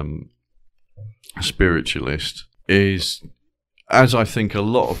spiritualist is. As I think a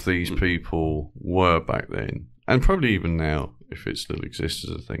lot of these people were back then, and probably even now, if it still exists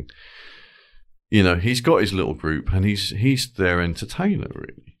as a thing, he's got his little group, and he's their entertainer,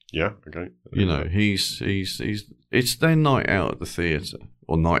 really. Yeah, okay. He's it's their night out at the theatre,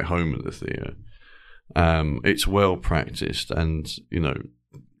 or night home at the theatre. It's well practiced, and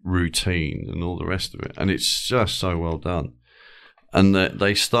routine, and all the rest of it, and it's just so well done. And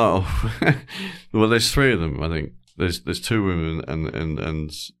they start off. Well, there's three of them, I think. There's two women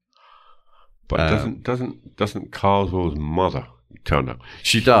and but doesn't Carswell's mother turn up?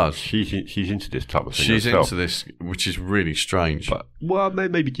 She does. She's into this type of thing. She's herself. into this, which is really strange. But, well,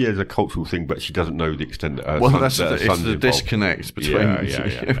 maybe it's a cultural thing, but she doesn't know the extent that her it's the disconnect between.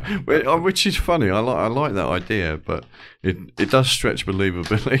 Yeah. Which is funny. I like that idea, but it does stretch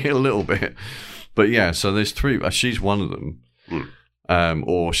believability a little bit. But yeah, so there's three. She's one of them.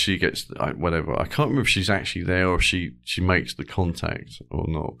 Or she gets whatever. I can't remember if she's actually there or she makes the contact or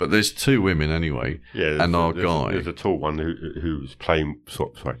not. But there's two women anyway, and our guy. There's a tall one who's playing.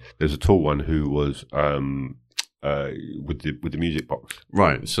 Sorry, there's a tall one who was with the music box.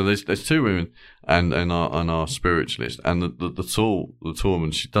 Right. So there's two women and our spiritualist, and the tall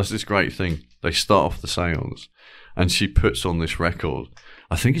woman. She does this great thing. They start off the seance, and she puts on this record.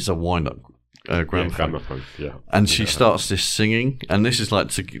 I think it's a wind-up. Gramophone. And she starts this singing, and this is like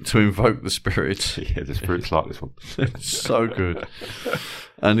to invoke the spirits. Yeah, the spirits like this one. It's so good.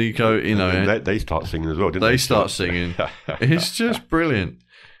 And you go, they start singing as well, didn't they? They start singing. It's just brilliant.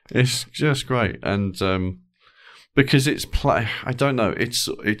 It's just great, and because it's I don't know. It's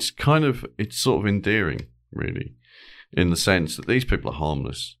sort of endearing, really, in the sense that these people are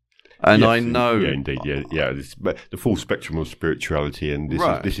harmless. And yes, I know, yeah, indeed, yeah. But the full spectrum of spirituality, and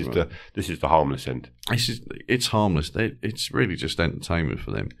this is the harmless end. It's harmless. It's really just entertainment for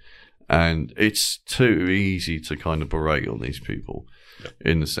them, and it's too easy to kind of berate on these people,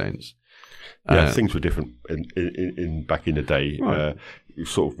 in a sense. Yeah, things were different in back in the day. Right.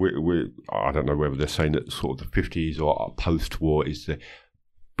 Sort of, I don't know whether they're saying that sort of the 50s or post-war is the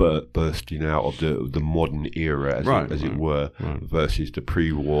bursting out of the modern era, as it were, versus the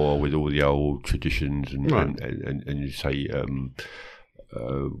pre-war with all the old traditions and you say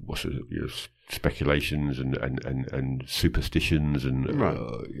speculations and superstitions and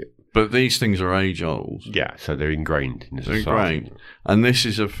but these things are age old. Yeah, so they're ingrained in the society. And this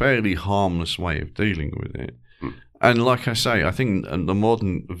is a fairly harmless way of dealing with it. And like I say, I think the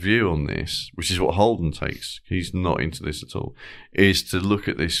modern view on this, which is what Holden takes, he's not into this at all, is to look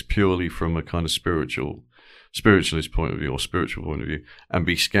at this purely from a kind of spiritualist point of view or spiritual point of view and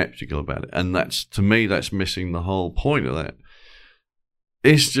be skeptical about it. And to me, that's missing the whole point of that.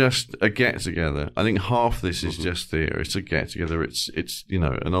 It's just a get-together. I think half this is just theatre. It's a get-together. It's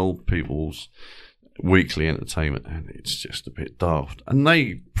an old people's weekly entertainment, and it's just a bit daft. And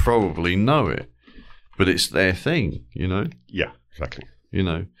they probably know it. But it's their thing, Yeah, exactly.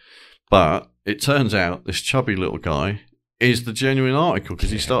 But it turns out this chubby little guy is the genuine article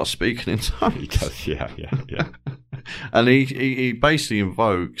because he starts speaking in tongues. He does, yeah. And he basically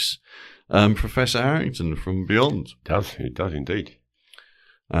invokes Professor Harrington from Beyond. He does indeed.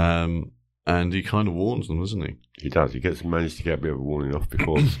 And he kind of warns them, doesn't he? He does. He managed to get a bit of a warning off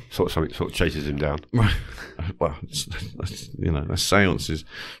before something sort of chases him down. Right. Well, that's seances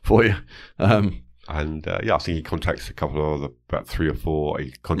for you. And I think he contacts a couple of about 3 or 4.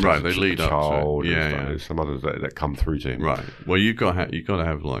 He contacts they lead a child, up to some others that come through to him. Right. Well, you've got to have you've got to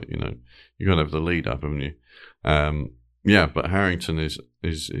have the lead up, haven't you? But Harrington is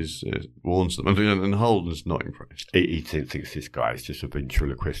warns them, and Holden's not impressed. He thinks this guy is just a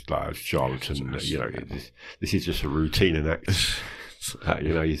ventriloquist, like a charlatan. This is just a routine and act.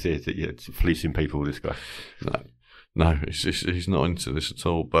 He says that it's fleecing people. This guy. No, he's not into this at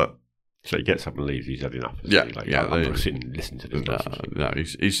all, but. So he gets up and leaves. He's had enough. I'm going to sit and listen to this. No,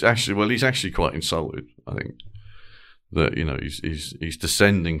 he's actually quite insulted. I think that he's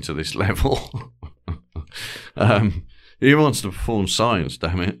descending to this level. He wants to perform science,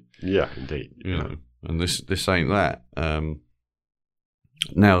 damn it. Yeah, indeed. You know, and this ain't that.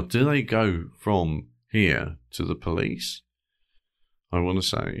 Now, do they go from here to the police? I want to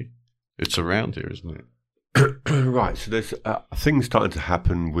say it's around here, isn't it? Right, so there's things starting to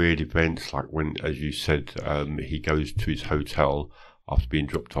happen, weird events, like when, as you said, he goes to his hotel after being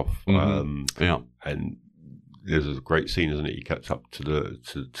dropped off. And there's a great scene, isn't it? He gets up to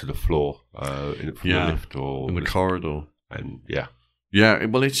the floor from the lift or in the corridor, and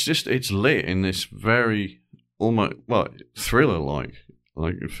well, it's lit in this very almost thriller like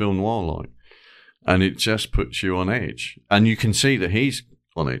film noir like, and it just puts you on edge, and you can see that he's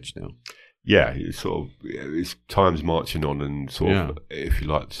on edge now. Yeah, it's time's marching on, and sort of, if you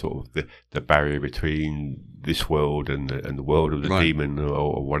like, sort of the barrier between this world and the world of the demon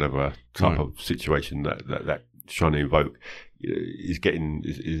or whatever type of situation that trying to invoke is getting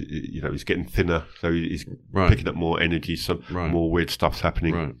he's getting thinner, so he's picking up more energy, some more weird stuff's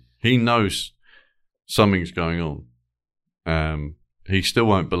happening. Right. He knows something's going on. He still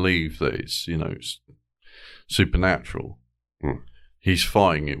won't believe that it's it's supernatural. He's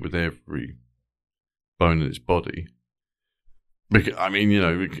fighting it with every bone in his body.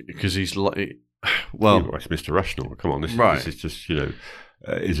 Because he's like, it's Mr. Rational. Come on, this is just,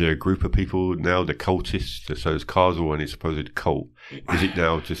 is there a group of people now, the cultists? So it's Karsel and his supposed cult. Is it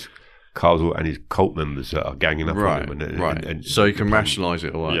now just Karsel and his cult members that are ganging up on him? And so he can rationalise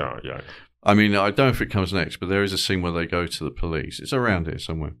it away. Yeah. I mean, I don't know if it comes next, but there is a scene where they go to the police. It's around here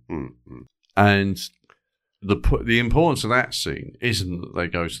somewhere. And the importance of that scene isn't that they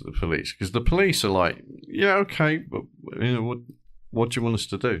go to the police, because the police are like, yeah, okay, but what do you want us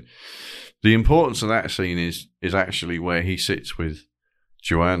to do? The importance of that scene is actually where he sits with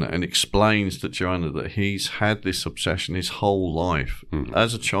Joanna and explains to Joanna that he's had this obsession his whole life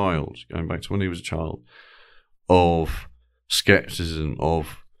as a child, going back to when he was a child, of skepticism,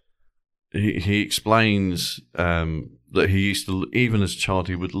 he explains that he used to, even as a child,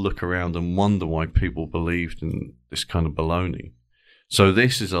 he would look around and wonder why people believed in this kind of baloney. So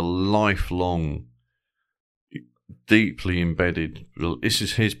this is a lifelong, deeply embedded, this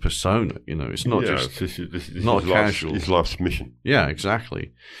is his persona, it's not this is not casual. His life's mission. Yeah,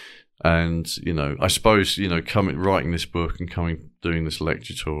 exactly. And, I suppose, writing this book and doing this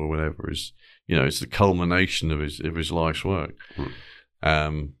lecture tour or whatever is, it's the culmination of his life's work.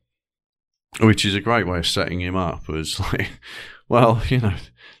 Which is a great way of setting him up as like, well,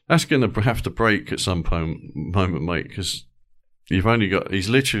 that's going to have to break at some moment, mate, because he's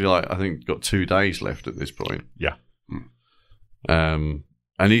literally I think got 2 days left at this point. Yeah. And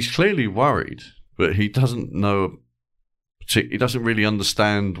he's clearly worried, but he doesn't know, he doesn't really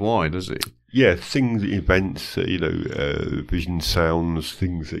understand why, does he? Yeah, things, events, vision, sounds,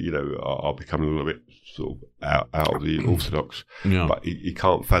 things that, are becoming a little bit sort of out of the orthodox. Yeah. But he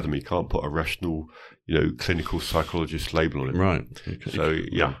can't fathom, he can't put a rational, clinical psychologist label on it. Right. So,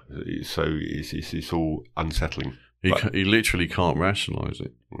 so it's all unsettling. He literally can't rationalise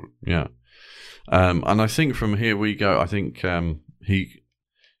it. Yeah. And I think from here we go, I think he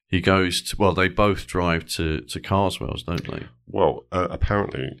goes to, they both drive to Carswell's, don't they? Well,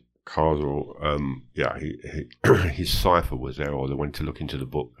 apparently Carswell, his cipher was there, or they went to look into the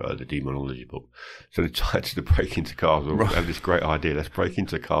book, the demonology book. So they tried to break into Carswell. They had this great idea. Let's break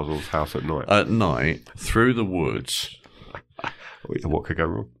into Carswell's house at night. At night, through the woods. What could go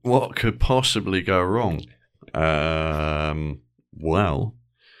wrong? What could possibly go wrong? Well,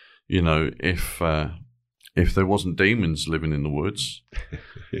 if there wasn't demons living in the woods,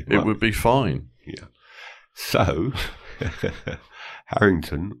 it would be fine. Yeah. So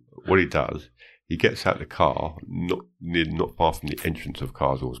Harrington, what he does, he gets out the car, not far from the entrance of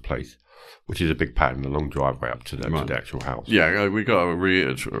Carswell's place, which is a big pattern, a long driveway up to the actual house. Yeah, we got to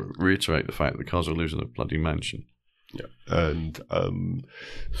reiterate the fact that Carswell lives in a bloody mansion. Yeah, and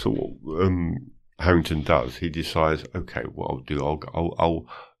so what Harrington does, he decides, okay, what I'll do, I'll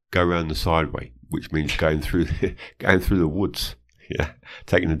go around the sideway, which means going through the woods. Yeah,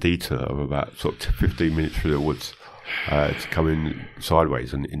 taking a detour of about sort of 15 minutes through the woods to come in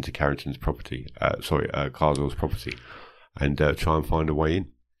sideways and into Carrington's property. Carswell's property, and try and find a way in.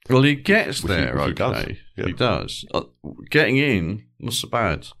 Well, he gets there. He does. Getting in, not so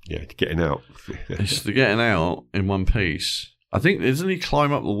bad. Yeah, getting out. It's the getting out in one piece. I think, doesn't he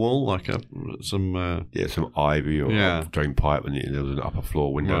climb up the wall like some ivy or drain pipe, and there was an upper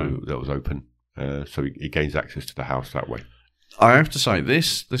floor window that was open, so he gains access to the house that way. I have to say,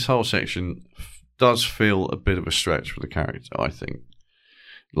 this whole section does feel a bit of a stretch for the character, I think.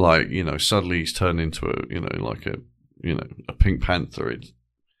 Like, suddenly he's turned into a Pink Panther.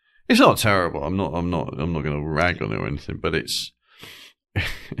 It's not terrible. I'm not going to rag on it or anything, but it's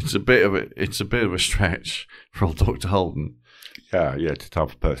a bit of a stretch for old Dr. Holden. Yeah, it's the type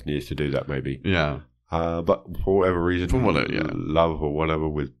of person he is to do that, maybe. Yeah. But for whatever reason, love or whatever,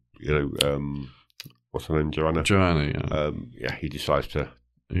 with what's her name, Joanna, he decides to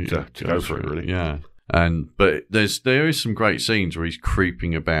go for it, really. Yeah. But there is some great scenes where he's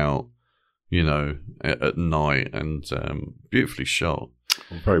creeping about, at night, and beautifully shot.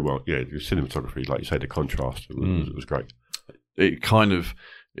 Very well, yeah. The cinematography, like you say, the contrast it was great. It kind of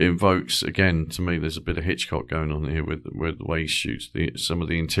invokes, again, to me, there's a bit of Hitchcock going on here with the way he shoots some of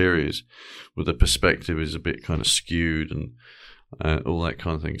the interiors, where the perspective is a bit kind of skewed and all that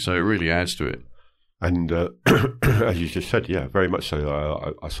kind of thing. So it really adds to it. And as you just said, yeah, very much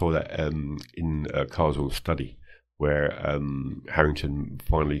so. I saw that in Carswell's study, where Harrington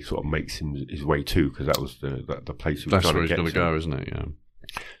finally sort of makes his way to, because that was the place he was trying to get to. That's where he's got to go, isn't it? Yeah.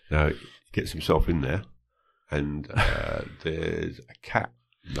 Now he gets himself in there, and there's a cat,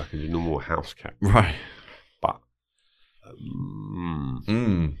 like a normal house cat, right? But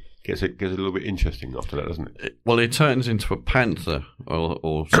gets a little bit interesting after that, doesn't it? Well, it turns into a panther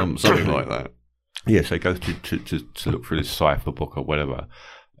or something like that. Yeah, so he goes to look through this cipher book or whatever.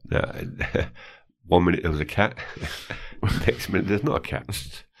 Now, 1 minute there was a cat, next minute there's not a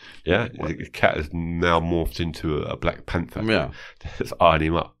cat. Yeah, the cat has now morphed into a black panther. Yeah, that's eyeing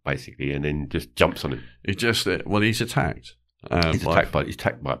him up basically, and then just jumps on him. He's attacked. He's attacked by a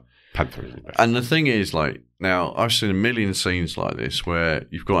panther, isn't he? And the thing is, like, now I've seen a million scenes like this where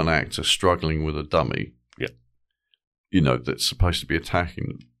you've got an actor struggling with a dummy. Yeah, that's supposed to be attacking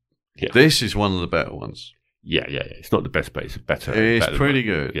them. Yeah. This is one of the better ones. Yeah. It's not the best, but it's better. It's better pretty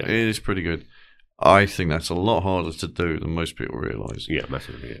good. Yeah. It is pretty good. I think that's a lot harder to do than most people realise. Yeah,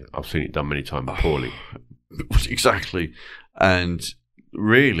 massively. Yeah. I've seen it done many times poorly. Exactly. And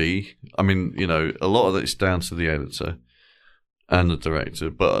really, I mean, a lot of it's down to the editor and the director,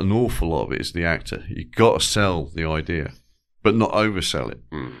 but an awful lot of it is the actor. You've got to sell the idea, but not oversell it,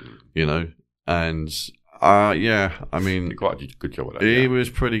 And... I mean, he quite did a good job at that. He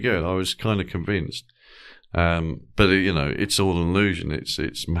was pretty good. I was kind of convinced, but it's all an illusion.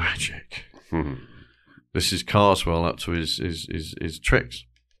 It's magic. Mm-hmm. This is Carswell up to his tricks.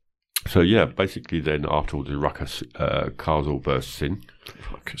 So yeah, basically, then after all the ruckus, Carswell bursts in.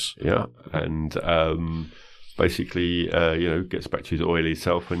 Ruckus. Yeah, and basically, gets back to his oily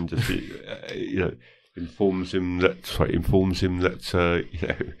self and just informs him that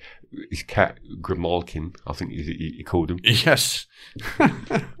his cat Grimalkin, I think he called him. Yes,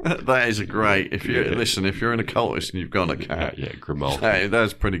 that is a great. If you're an occultist and you've got a cat, Grimalkin.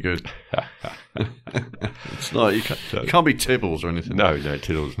 That's pretty good. It's not you can't be Tibbles or anything. No,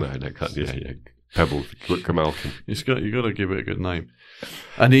 Tibbles, no, can't. Yeah, Pebbles, Grimalkin. You got to give it a good name.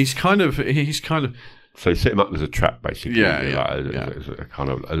 And he's kind of. So you set him up as a trap, basically. As a kind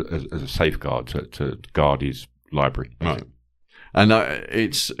of as a safeguard to guard his library. Right. And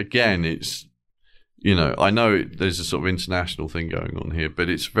it's I know there's a sort of international thing going on here, but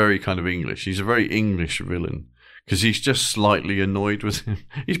it's very kind of English. He's a very English villain because he's just slightly annoyed with him.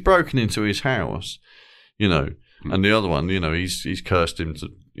 He's broken into his house, and the other one, he's cursed him to,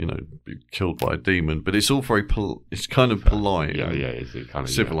 be killed by a demon. But it's all very, it's kind of polite. Yeah, it's kind of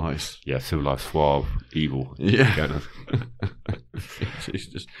civilized. Yeah, civilized, suave, evil. Yeah.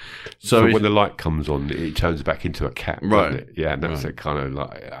 So when the light comes on, it turns back into a cat, right? It? Yeah, and that's a kind of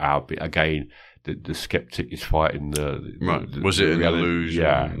like our bit again. The skeptic is fighting the was it an illusion?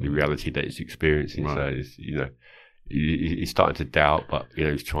 Yeah, the reality that it's experiencing. Right. So he's starting to doubt, but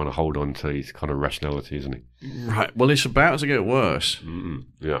he's trying to hold on to his kind of rationality, isn't he? Right. Well, it's about to get worse.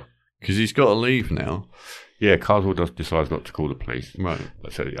 Yeah, because he's got to leave now. Yeah, Carswell decides not to call the police. Right.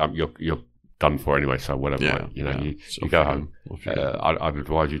 So you're done for anyway. So whatever. Yeah, you go home. I'd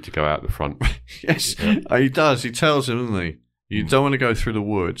advise you to go out the front. Yes, he does. He tells him, doesn't he? You don't want to go through the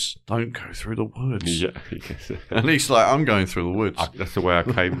woods. Don't go through the woods. Yeah. And he's like, I'm going through the woods. That's the way I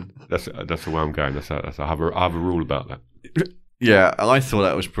came. That's the way I'm going. I have a rule about that. Yeah, I thought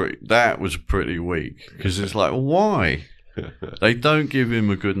that was pretty weak because it's like, why? They don't give him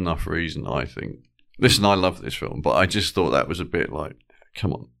a good enough reason, I think. Listen, I love this film, but I just thought that was a bit like,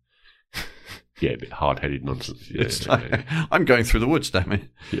 come on. Yeah, a bit hard-headed nonsense. Yeah, I'm going through the woods, damn it.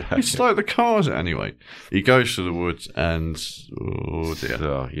 Yeah. It's like the cars. Anyway, he goes through the woods and, oh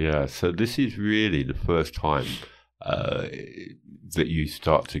dear. So this is really the first time that you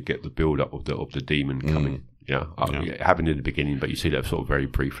start to get the build-up of the demon coming. Yeah. It happened in the beginning, but you see that sort of very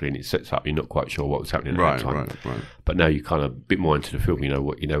briefly, and it sets up. You're not quite sure what was happening at that time. Right. But now you're kind of a bit more into the film. You know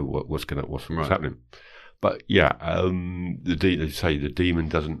what's happening. But yeah, they say the demon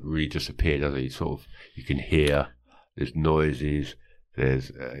doesn't really disappear, does he? Sort of, you can hear there's noises,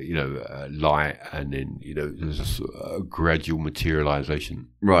 there's light, and then there's a gradual materialization.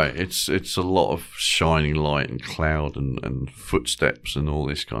 Right. It's a lot of shining light and cloud and footsteps and all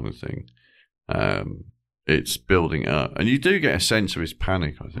this kind of thing. It's building up, and you do get a sense of his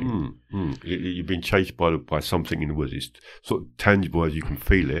panic, I think. You've been chased by something in the woods. It's sort of tangible as you can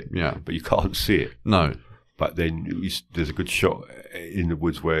feel it, yeah, but you can't see it. No. But then there's a good shot in the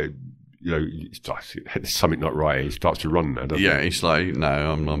woods where there's something not right. He starts to run now, doesn't he? Yeah, he's like, no,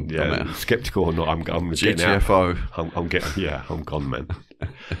 I'm skeptical or not. I'm GTFO. I'm gone, man.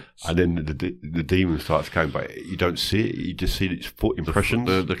 And then the demon starts coming, but you don't see it. You just see its foot impressions,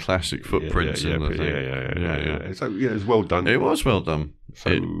 the classic footprints in the thing. Yeah. So it was well done. It was well done.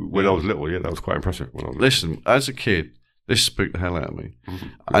 So when I was little, that was quite impressive. Listen, as a kid, this spooked the hell out of me,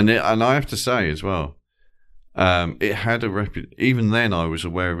 and I have to say as well. It had a even then I was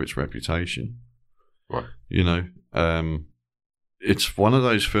aware of its reputation. Right. It's one of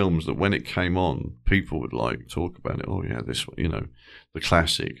those films that when it came on, people would talk about it. Oh yeah, this one, the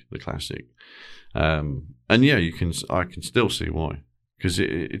classic. And yeah, I can still see why, because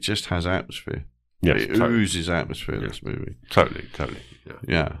it just has atmosphere. Yes, it oozes atmosphere. Yeah. This movie. Totally.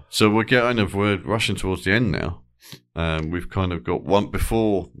 Yeah. So we're rushing towards the end now. We've kind of got one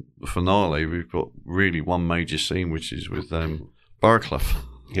before the finale. We've got really one major scene, which is with Barraclough.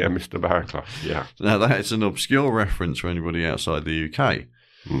 Yeah, Mr. Barraclough. Yeah. Now that is an obscure reference for anybody outside the UK.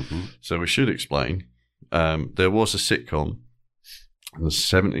 Mm-hmm. So we should explain. There was a sitcom in the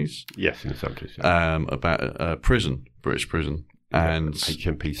 70s. Yes, in the 70s. Yeah. About a prison, British prison, and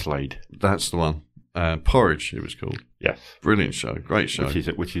HMP Slade. That's the one. Porridge, it was called. Yes, brilliant show, great show.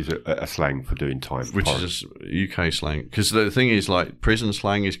 Which is a slang for doing time. Which porridge. Is a UK slang, because the thing is, prison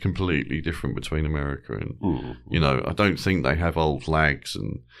slang is completely different between America and I don't think they have old lags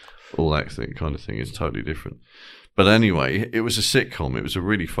and all that kind of thing. It's totally different. But anyway, it was a sitcom. It was a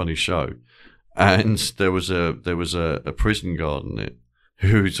really funny show, and there was a prison guard in it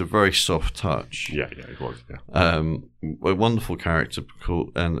who's a very soft touch. Yeah, it was. Yeah. A wonderful character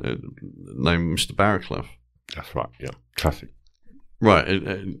called named Mr. Barraclough. That's right. Yeah, classic. Right,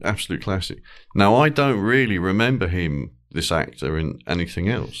 an absolute classic. Now I don't really remember this actor, in anything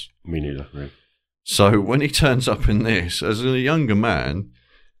else. Me neither. Really. So when he turns up in this as a younger man,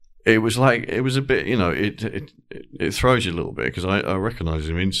 it was a bit, it throws you a little bit, because I recognise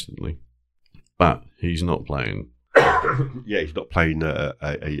him instantly, but he's not playing. Yeah, he's not playing a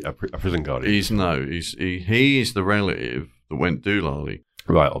prison guard. He is the relative that went doolally.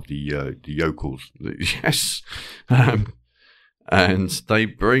 Right, of the yokels. Yes. And they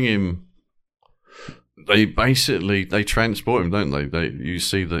bring him. They transport him, don't they? You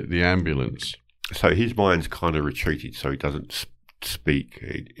see the ambulance. So his mind's kind of retreated, so he doesn't speak.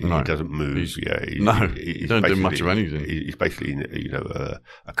 He doesn't move. He don't do much of anything. He's basically in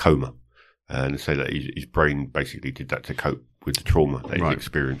a coma. And say that his brain basically did that to cope with the trauma that he's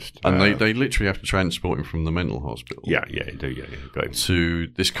experienced. And they literally have to transport him from the mental hospital. Yeah, they do. Yeah, got him. To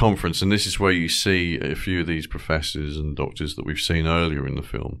this conference, and this is where you see a few of these professors and doctors that we've seen earlier in the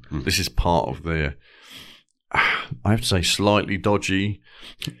film. This is part of their, I have to say, slightly dodgy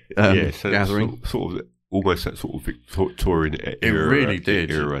gathering. Sort of almost that sort of Victorian era. It really did.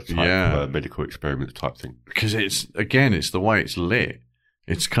 Era type medical experiment type thing. Because it's the way it's lit.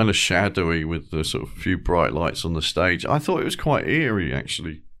 It's kind of shadowy with the sort of few bright lights on the stage. I thought it was quite eerie,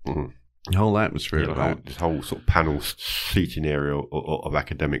 actually. Mm-hmm. The whole atmosphere of that. This whole sort of panel seating area of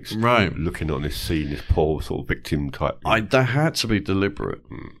academics, right, looking on this scene, this poor sort of victim type. That had to be deliberate.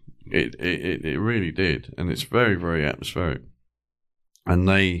 It really did, and it's very, very atmospheric. And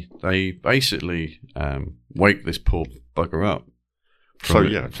they basically wake this poor bugger up. From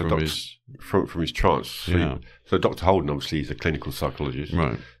his trance. So Dr. Holden obviously is a clinical psychologist.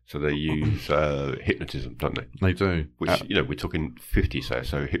 Right. So they use hypnotism, don't they? They do. Which we're talking 50s,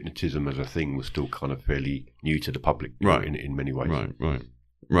 so hypnotism as a thing was still kind of fairly new to the public, right? In many ways.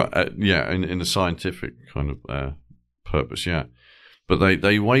 Right. In the scientific kind of purpose, yeah. But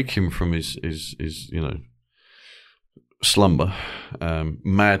they wake him from his slumber,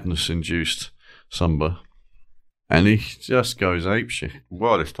 madness-induced slumber. And he just goes apeshit.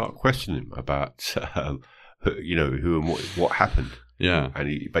 Well, they start questioning him about, who and what happened. Yeah. And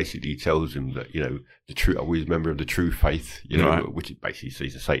he basically tells him that, the true, he's a member of the true faith, right, which basically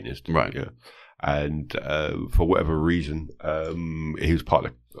he's a Satanist. Right. Yeah. And for whatever reason, he was part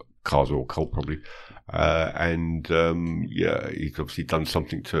of the Carswell cult probably. He's obviously done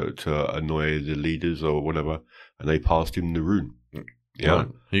something to annoy the leaders or whatever. And they passed him the rune. Yeah, right.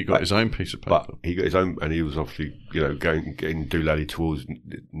 He got his own piece of paper. But he got his own, and he was obviously, getting doolally towards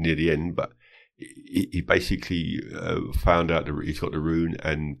near the end. But he basically found out that he's got the rune,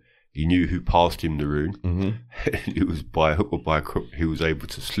 and he knew who passed him the rune. Mm-hmm. It was by hook or by crook he was able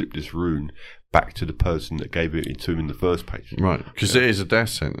to slip this rune back to the person that gave it to him in the first place. Right, because it is a death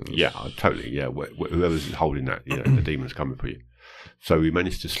sentence. Yeah, totally. Yeah, whoever's holding that, the demon's coming for you. So he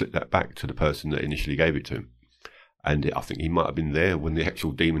managed to slip that back to the person that initially gave it to him. And I think he might have been there when the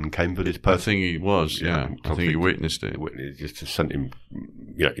actual demon came for this person. I think he was, yeah. I think he witnessed it. Just to send him,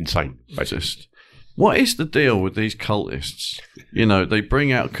 insane. Just, what is the deal with these cultists? They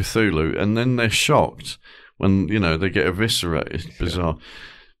bring out Cthulhu and then they're shocked when, they get eviscerated. It's bizarre.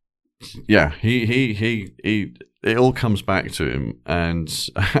 Yeah, he it all comes back to him, and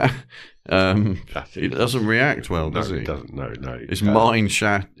he doesn't react well, does he? He doesn't. No. His mind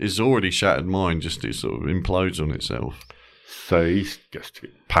his already shattered mind just it sort of implodes on itself. So he's just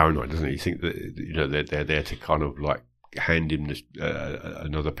paranoid, doesn't he? He thinks that they're there to kind of like hand him this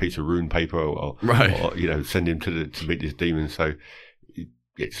another piece of rune paper, or send him to meet this demon. So he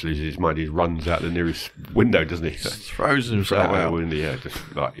loses his mind. He runs out the nearest window, doesn't he? Throws himself out the window. Yeah, just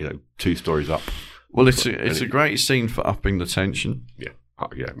like 2 stories up. Well, it's a great scene for upping the tension. Yeah.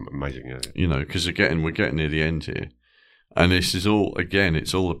 Amazing. Yeah. Because again, we're getting near the end here, and this is all again.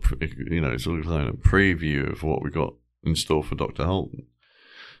 It's all it's all kind of a preview of what we got in store for Dr. Holden.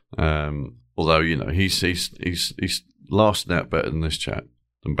 Although he's lasted out better than this chap,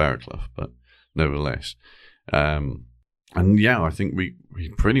 than Barraclough, but nevertheless, and yeah, I think we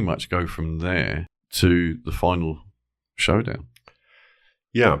pretty much go from there to the final showdown.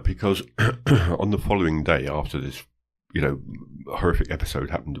 Yeah, because on the following day after this, horrific episode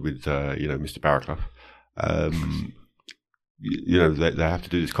happened with, Mr. Barraclough, they have to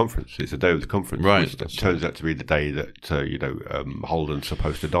do this conference. It's the day of the conference. Right. It turns out to be the day that, Holden's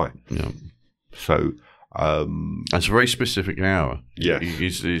supposed to die. Yeah. So... it's a very specific hour. Yeah.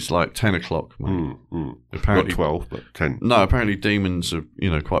 It's like 10 o'clock. Apparently, not 12, but 10. No, apparently demons are,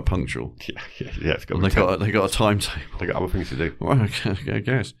 quite punctual. Yeah. It's got they got a timetable. They got other things to do. Well, I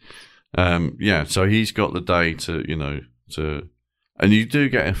guess. So he's got the day to, and you do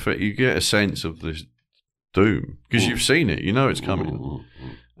get a sense of this doom because you've seen it. It's coming,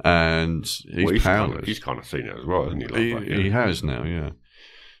 and he's powerless. He's kind of seen it as well, hasn't he? He has now, yeah.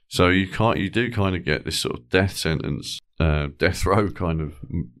 So you do kind of get this sort of death sentence, death row kind of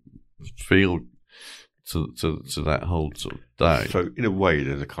feel to that whole sort of day. So in a way,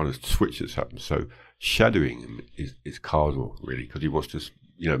 there's a kind of switch that's happened. So shadowing him is Carswell, really, because he wants to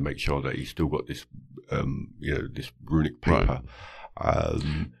make sure that he's still got this this runic paper.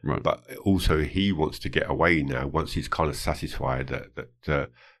 Right. But also he wants to get away now once he's kind of satisfied that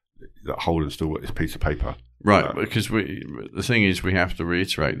Holden's still got this piece of paper. Right, because the thing is, we have to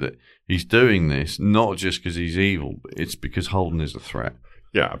reiterate that he's doing this not just because he's evil, but it's because Holden is a threat.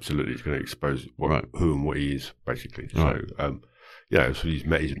 Yeah, absolutely. He's going to expose who and what he is, basically. Right. So, so he's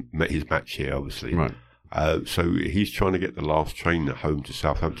met his match here, obviously. Right. So he's trying to get the last train home to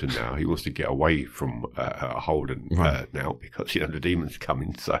Southampton now. He wants to get away from Holden now because the demon's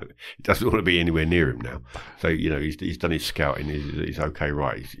coming. So he doesn't want to be anywhere near him now. So he's done his scouting. He's okay,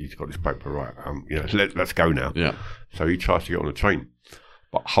 right? He's got his paper right. Let's go now. Yeah. So he tries to get on a train,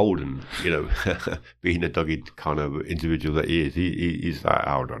 but Holden, being a dogged kind of individual that he is, he's like,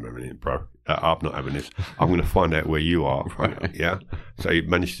 hold on a minute, bro. I'm not having this. I'm going to find out where you are. Right. Yeah. So he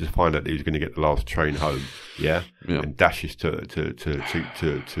managed to find out that he was going to get the last train home. Yeah. And dashes to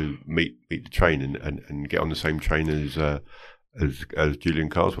meet the train and get on the same train as Julian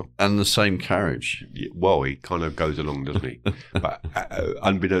Carswell. And the same carriage. Yeah, well, he kind of goes along, doesn't he? But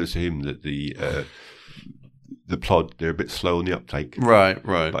unbeknownst to him, that the plot, they're a bit slow on the uptake. Right.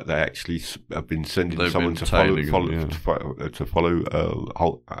 But they actually have been sending someone to follow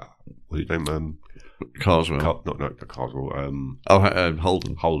what's his name? Carswell. Not Carswell.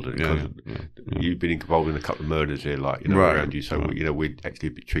 Holden. Holden. Yeah. You've been involved in a couple of murders here, around you. So we'd actually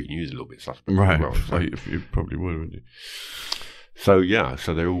be treating you as a little bit suspect. Right. As well, so. You probably would, wouldn't you? So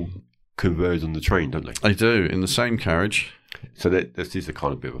so they all converge on the train, don't they? They do, in the same carriage. So this is a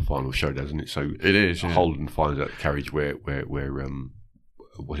kind of bit of a final show, doesn't it? So it is. Yeah. Holden finds out the carriage where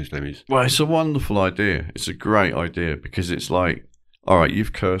what his name is. Well, it's a wonderful idea. It's a great idea because it's like, all right,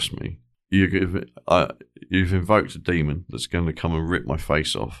 you've cursed me. You've invoked a demon that's going to come and rip my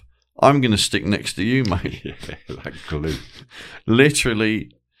face off. I'm going to stick next to you, mate. Yeah, like glue.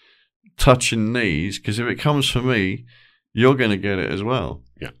 Literally touching knees, because if it comes for me, you're going to get it as well.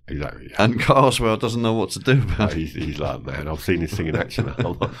 Yeah, exactly. Yeah. And Carswell doesn't know what to do about it. He's like, man, I've seen this thing in action. I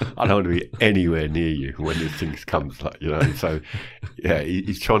don't want to be anywhere near you when this thing comes. Like, So, yeah,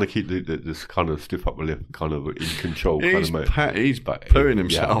 he's trying to keep this kind of stiff upper lip kind of in control. He's but pooing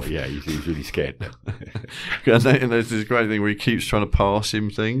himself. Yeah, he's really scared now. And there's this great thing where he keeps trying to pass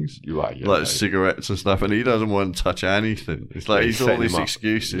him things, You're right, like cigarettes and stuff, and he doesn't want to touch anything. It's like he's all these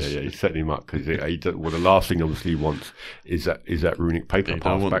excuses. Yeah, he's setting him up because the last thing obviously he wants is that runic paper. He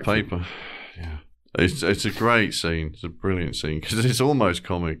don't want the paper. Yeah, it's a great scene. It's a brilliant scene because it's almost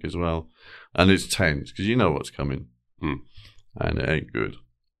comic as well, and it's tense because you know what's coming, and it ain't good.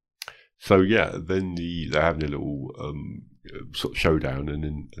 So yeah, then they're having a little sort of showdown,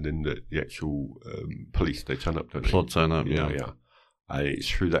 and then the actual police they turn up. Plot turn up. Yeah. And it's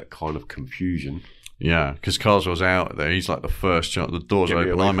through that kind of confusion. Yeah, because Carswell's out there. He's like the first shot. The door's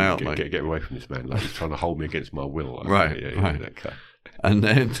open. I'm out, mate. Get away from this man. Like he's trying to hold me against my will. Like, right. That guy. And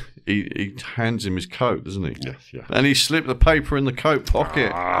then he hands him his coat, doesn't he? Yes, yeah. And he slipped the paper in the coat pocket.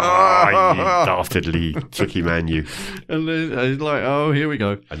 You dastardly tricky man, you. And then he's like, oh, here we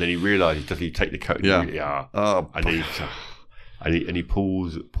go. And then he realises, doesn't he take the coat? Yeah. And he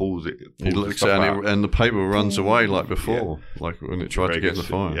pulls it. He looks at it and the paper runs away like before, like when it tried to get in the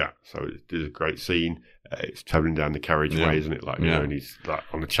fire. Yeah, so it's a great scene. It's travelling down the carriageway, isn't it? Like, and he's like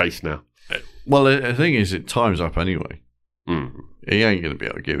on the chase now. Well, the thing is, it time's up anyway. He ain't going to be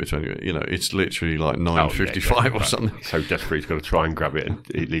able to give it to anyone. It's literally like 9:55 or something. So desperate, he's got to try and grab it and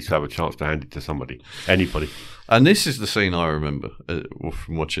at least have a chance to hand it to somebody, anybody. And this is the scene I remember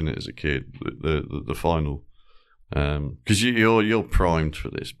from watching it as a kid, the final, because you're primed for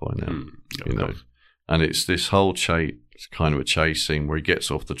this by now, And it's this whole chase, it's kind of a chase scene where he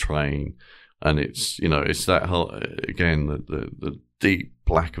gets off the train, and it's it's that whole again the deep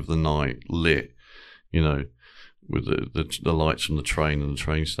black of the night lit, with the lights from the train and the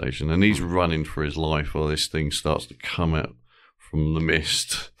train station, and he's running for his life while this thing starts to come out from the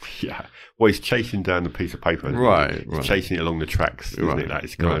mist. Yeah, well, he's chasing down the piece of paper, right? He's chasing it along the tracks, isn't it? Like,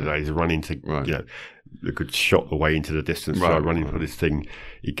 it's kind of like he's running to, a good shot away into the distance, running for this thing.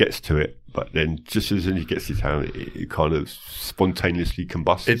 He gets to it, but then just as soon as he gets his hand, it kind of spontaneously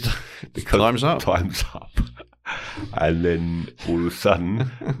combusts. Time's up. Time's up. And then all of a sudden,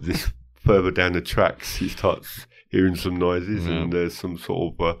 this further down the tracks, he starts hearing some noises, and there's some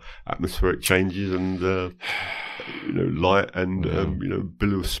sort of atmospheric changes, and light and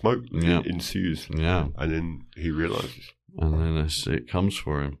billow of smoke ensues. Yeah, and then he realizes, and then it comes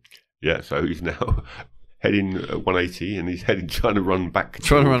for him. Yeah, so he's now heading 180, and he's trying to run back to the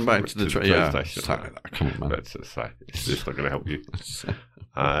train station. Come on, man. That's it's just not going to help you.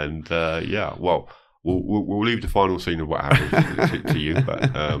 And well. We'll leave the final scene of what happened to you,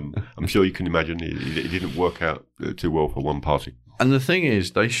 but I'm sure you can imagine it didn't work out too well for one party. And the thing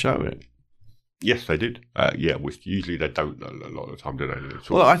is, they show it. Yes, they did. Which usually they don't a lot of the time, do they?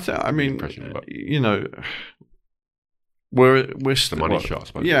 Well, we're still the money shot, I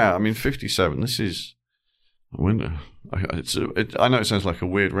suppose. Yeah, 57. This is when I know it sounds like a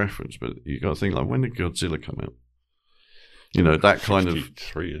weird reference, but you got to think, like, when did Godzilla come out? That kind of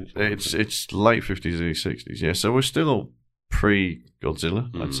it's late 50s, early 60s. Yeah, so we're still pre-Godzilla,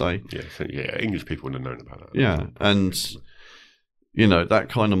 I'd say. Yeah, English people would have known about that. Yeah, and that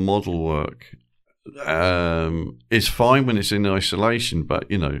kind of model work is fine when it's in isolation, but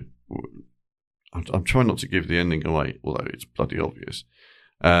I'm trying not to give the ending away, although it's bloody obvious.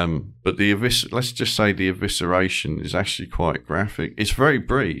 But let's just say the evisceration is actually quite graphic. It's very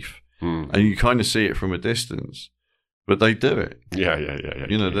brief, and you kind of see it from a distance. But they do it. Yeah.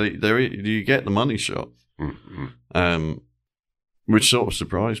 You get the money shot, which sort of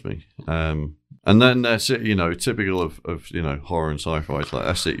surprised me. And then that's it. Typical of horror and sci-fi. It's like,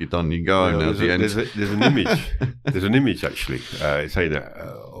 that's it. You're done. You can go home now. There's an image. There's an image actually saying that,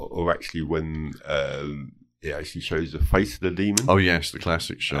 or actually when it actually shows the face of the demon. Oh yes, the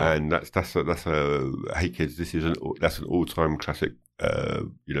classic shot. And that's a hey kids, that's an all-time classic.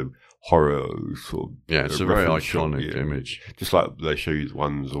 Horror sort of it's a very iconic image. Just like they show you the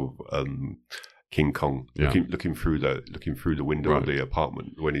ones of King Kong looking through the window of the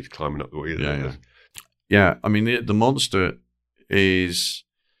apartment when he's climbing up the way. The monster is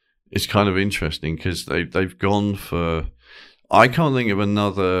kind of interesting because they've gone for. I can't think of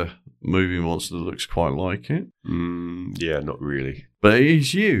another movie monster that looks quite like it. Not really. But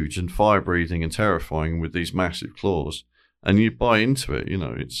he's huge and fire breathing and terrifying with these massive claws, and you buy into it.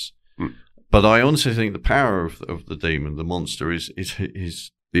 It's. But I honestly think the power of the demon, the monster, is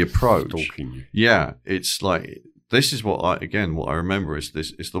the approach. Stalking you. Yeah, it's like, this is what I remember is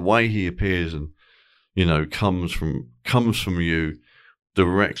this. It's the way he appears and comes from you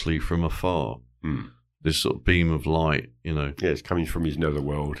directly from afar. This sort of beam of light, Yeah, it's coming from his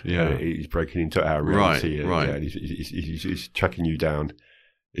netherworld. Yeah. He's breaking into our reality. Right. And he's tracking you down.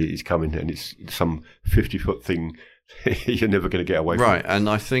 He's coming, and it's some 50-foot thing you're never going to get away from. Right, and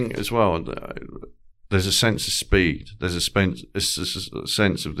I think as well, there's a sense of speed. There's a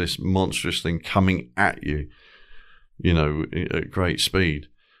sense of this monstrous thing coming at you, at great speed,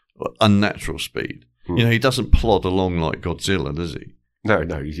 unnatural speed. He doesn't plod along like Godzilla, does he?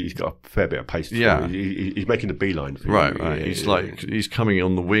 No, he's got a fair bit of pace. Yeah, he's making the beeline for you. Right. He's coming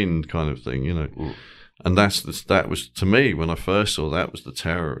on the wind, kind of thing, And that was, to me, when I first saw that, was the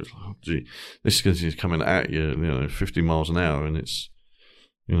terror. It was like, oh, gee, this is coming at you, 50 miles an hour, and it's,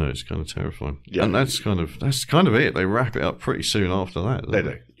 it's kind of terrifying. Yeah. And that's kind of it. They wrap it up pretty soon after that. They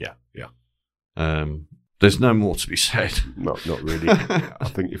do. Yeah. There's no more to be said. Not really. I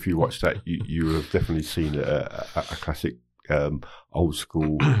think if you watch that, you have definitely seen a classic, old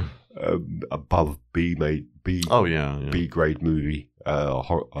school, above B grade movie,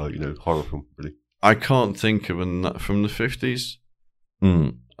 horror film, really. I can't think of from the 50s.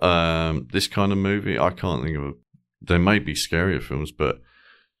 This kind of movie, I can't think of. There may be scarier films, but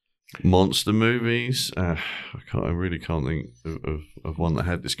monster movies, I really can't think of one that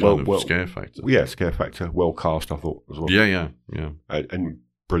had this kind of scare factor. Yeah, scare factor. Well cast, I thought, as well. Yeah. And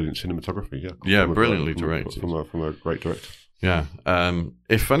brilliant cinematography. Yeah, brilliantly directed from a great director. Yeah.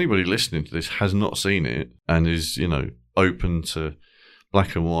 If anybody listening to this has not seen it and is open to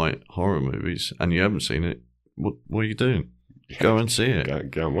black and white horror movies, and you haven't seen it, what are you doing? Go and see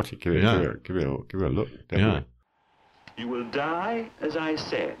it. Go and watch it. Give it a look. Definitely. Yeah. You will die, as I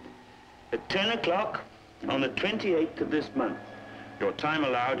said, at 10 o'clock on the 28th of this month. Your time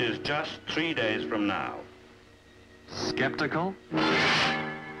allowed is just 3 days from now. Skeptical?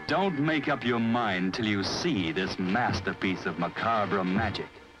 Don't make up your mind till you see this masterpiece of macabre magic.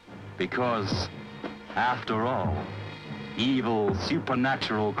 Because, after all, evil,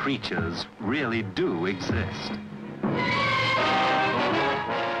 supernatural creatures really do exist.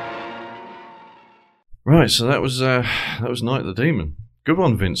 Right, so that was Night of the Demon. Good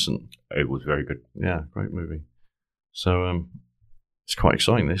one, Vincent. It was very good. Yeah, great movie. So it's quite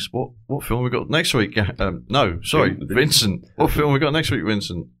exciting. This what film we got next week? Vincent. What film we got next week,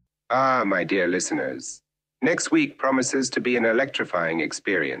 Vincent? Ah, my dear listeners, next week promises to be an electrifying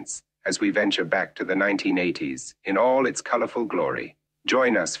experience as we venture back to the 1980s in all its colorful glory.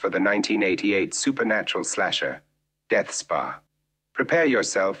 Join us for the 1988 supernatural slasher, Death Spa. Prepare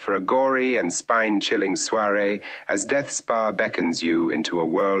yourself for a gory and spine-chilling soiree as Death Spa beckons you into a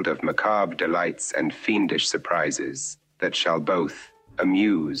world of macabre delights and fiendish surprises that shall both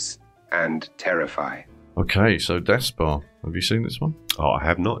amuse and terrify. Okay, so Death Spa. Have you seen this one? Oh, I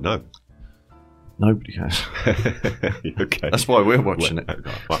have not, no. Nobody has. Okay. That's why we're watching it.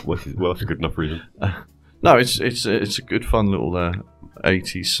 Well, that's a good enough reason. No, it's a good, fun little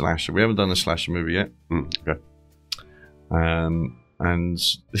 80s slasher. We haven't done a slasher movie yet. Okay. And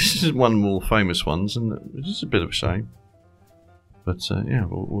this is one of the more famous ones, and it's a bit of a shame. But yeah,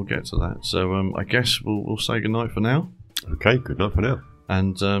 we'll get to that. So I guess we'll say goodnight for now. Okay, good night for now.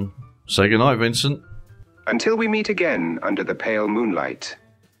 And say goodnight, Vincent. Until we meet again under the pale moonlight,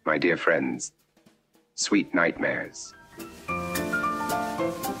 my dear friends, sweet nightmares.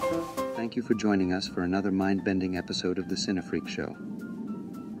 Thank you for joining us for another mind-bending episode of the Cinefreak Show.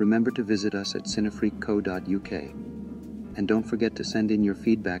 Remember to visit us at cinefreakco.uk. And don't forget to send in your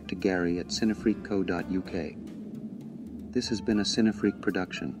feedback to Gary at cinefreakco.uk. This has been a Cinefreak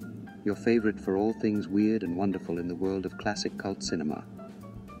production, your favorite for all things weird and wonderful in the world of classic cult cinema.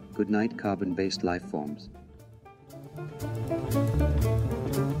 Good night, carbon-based life forms.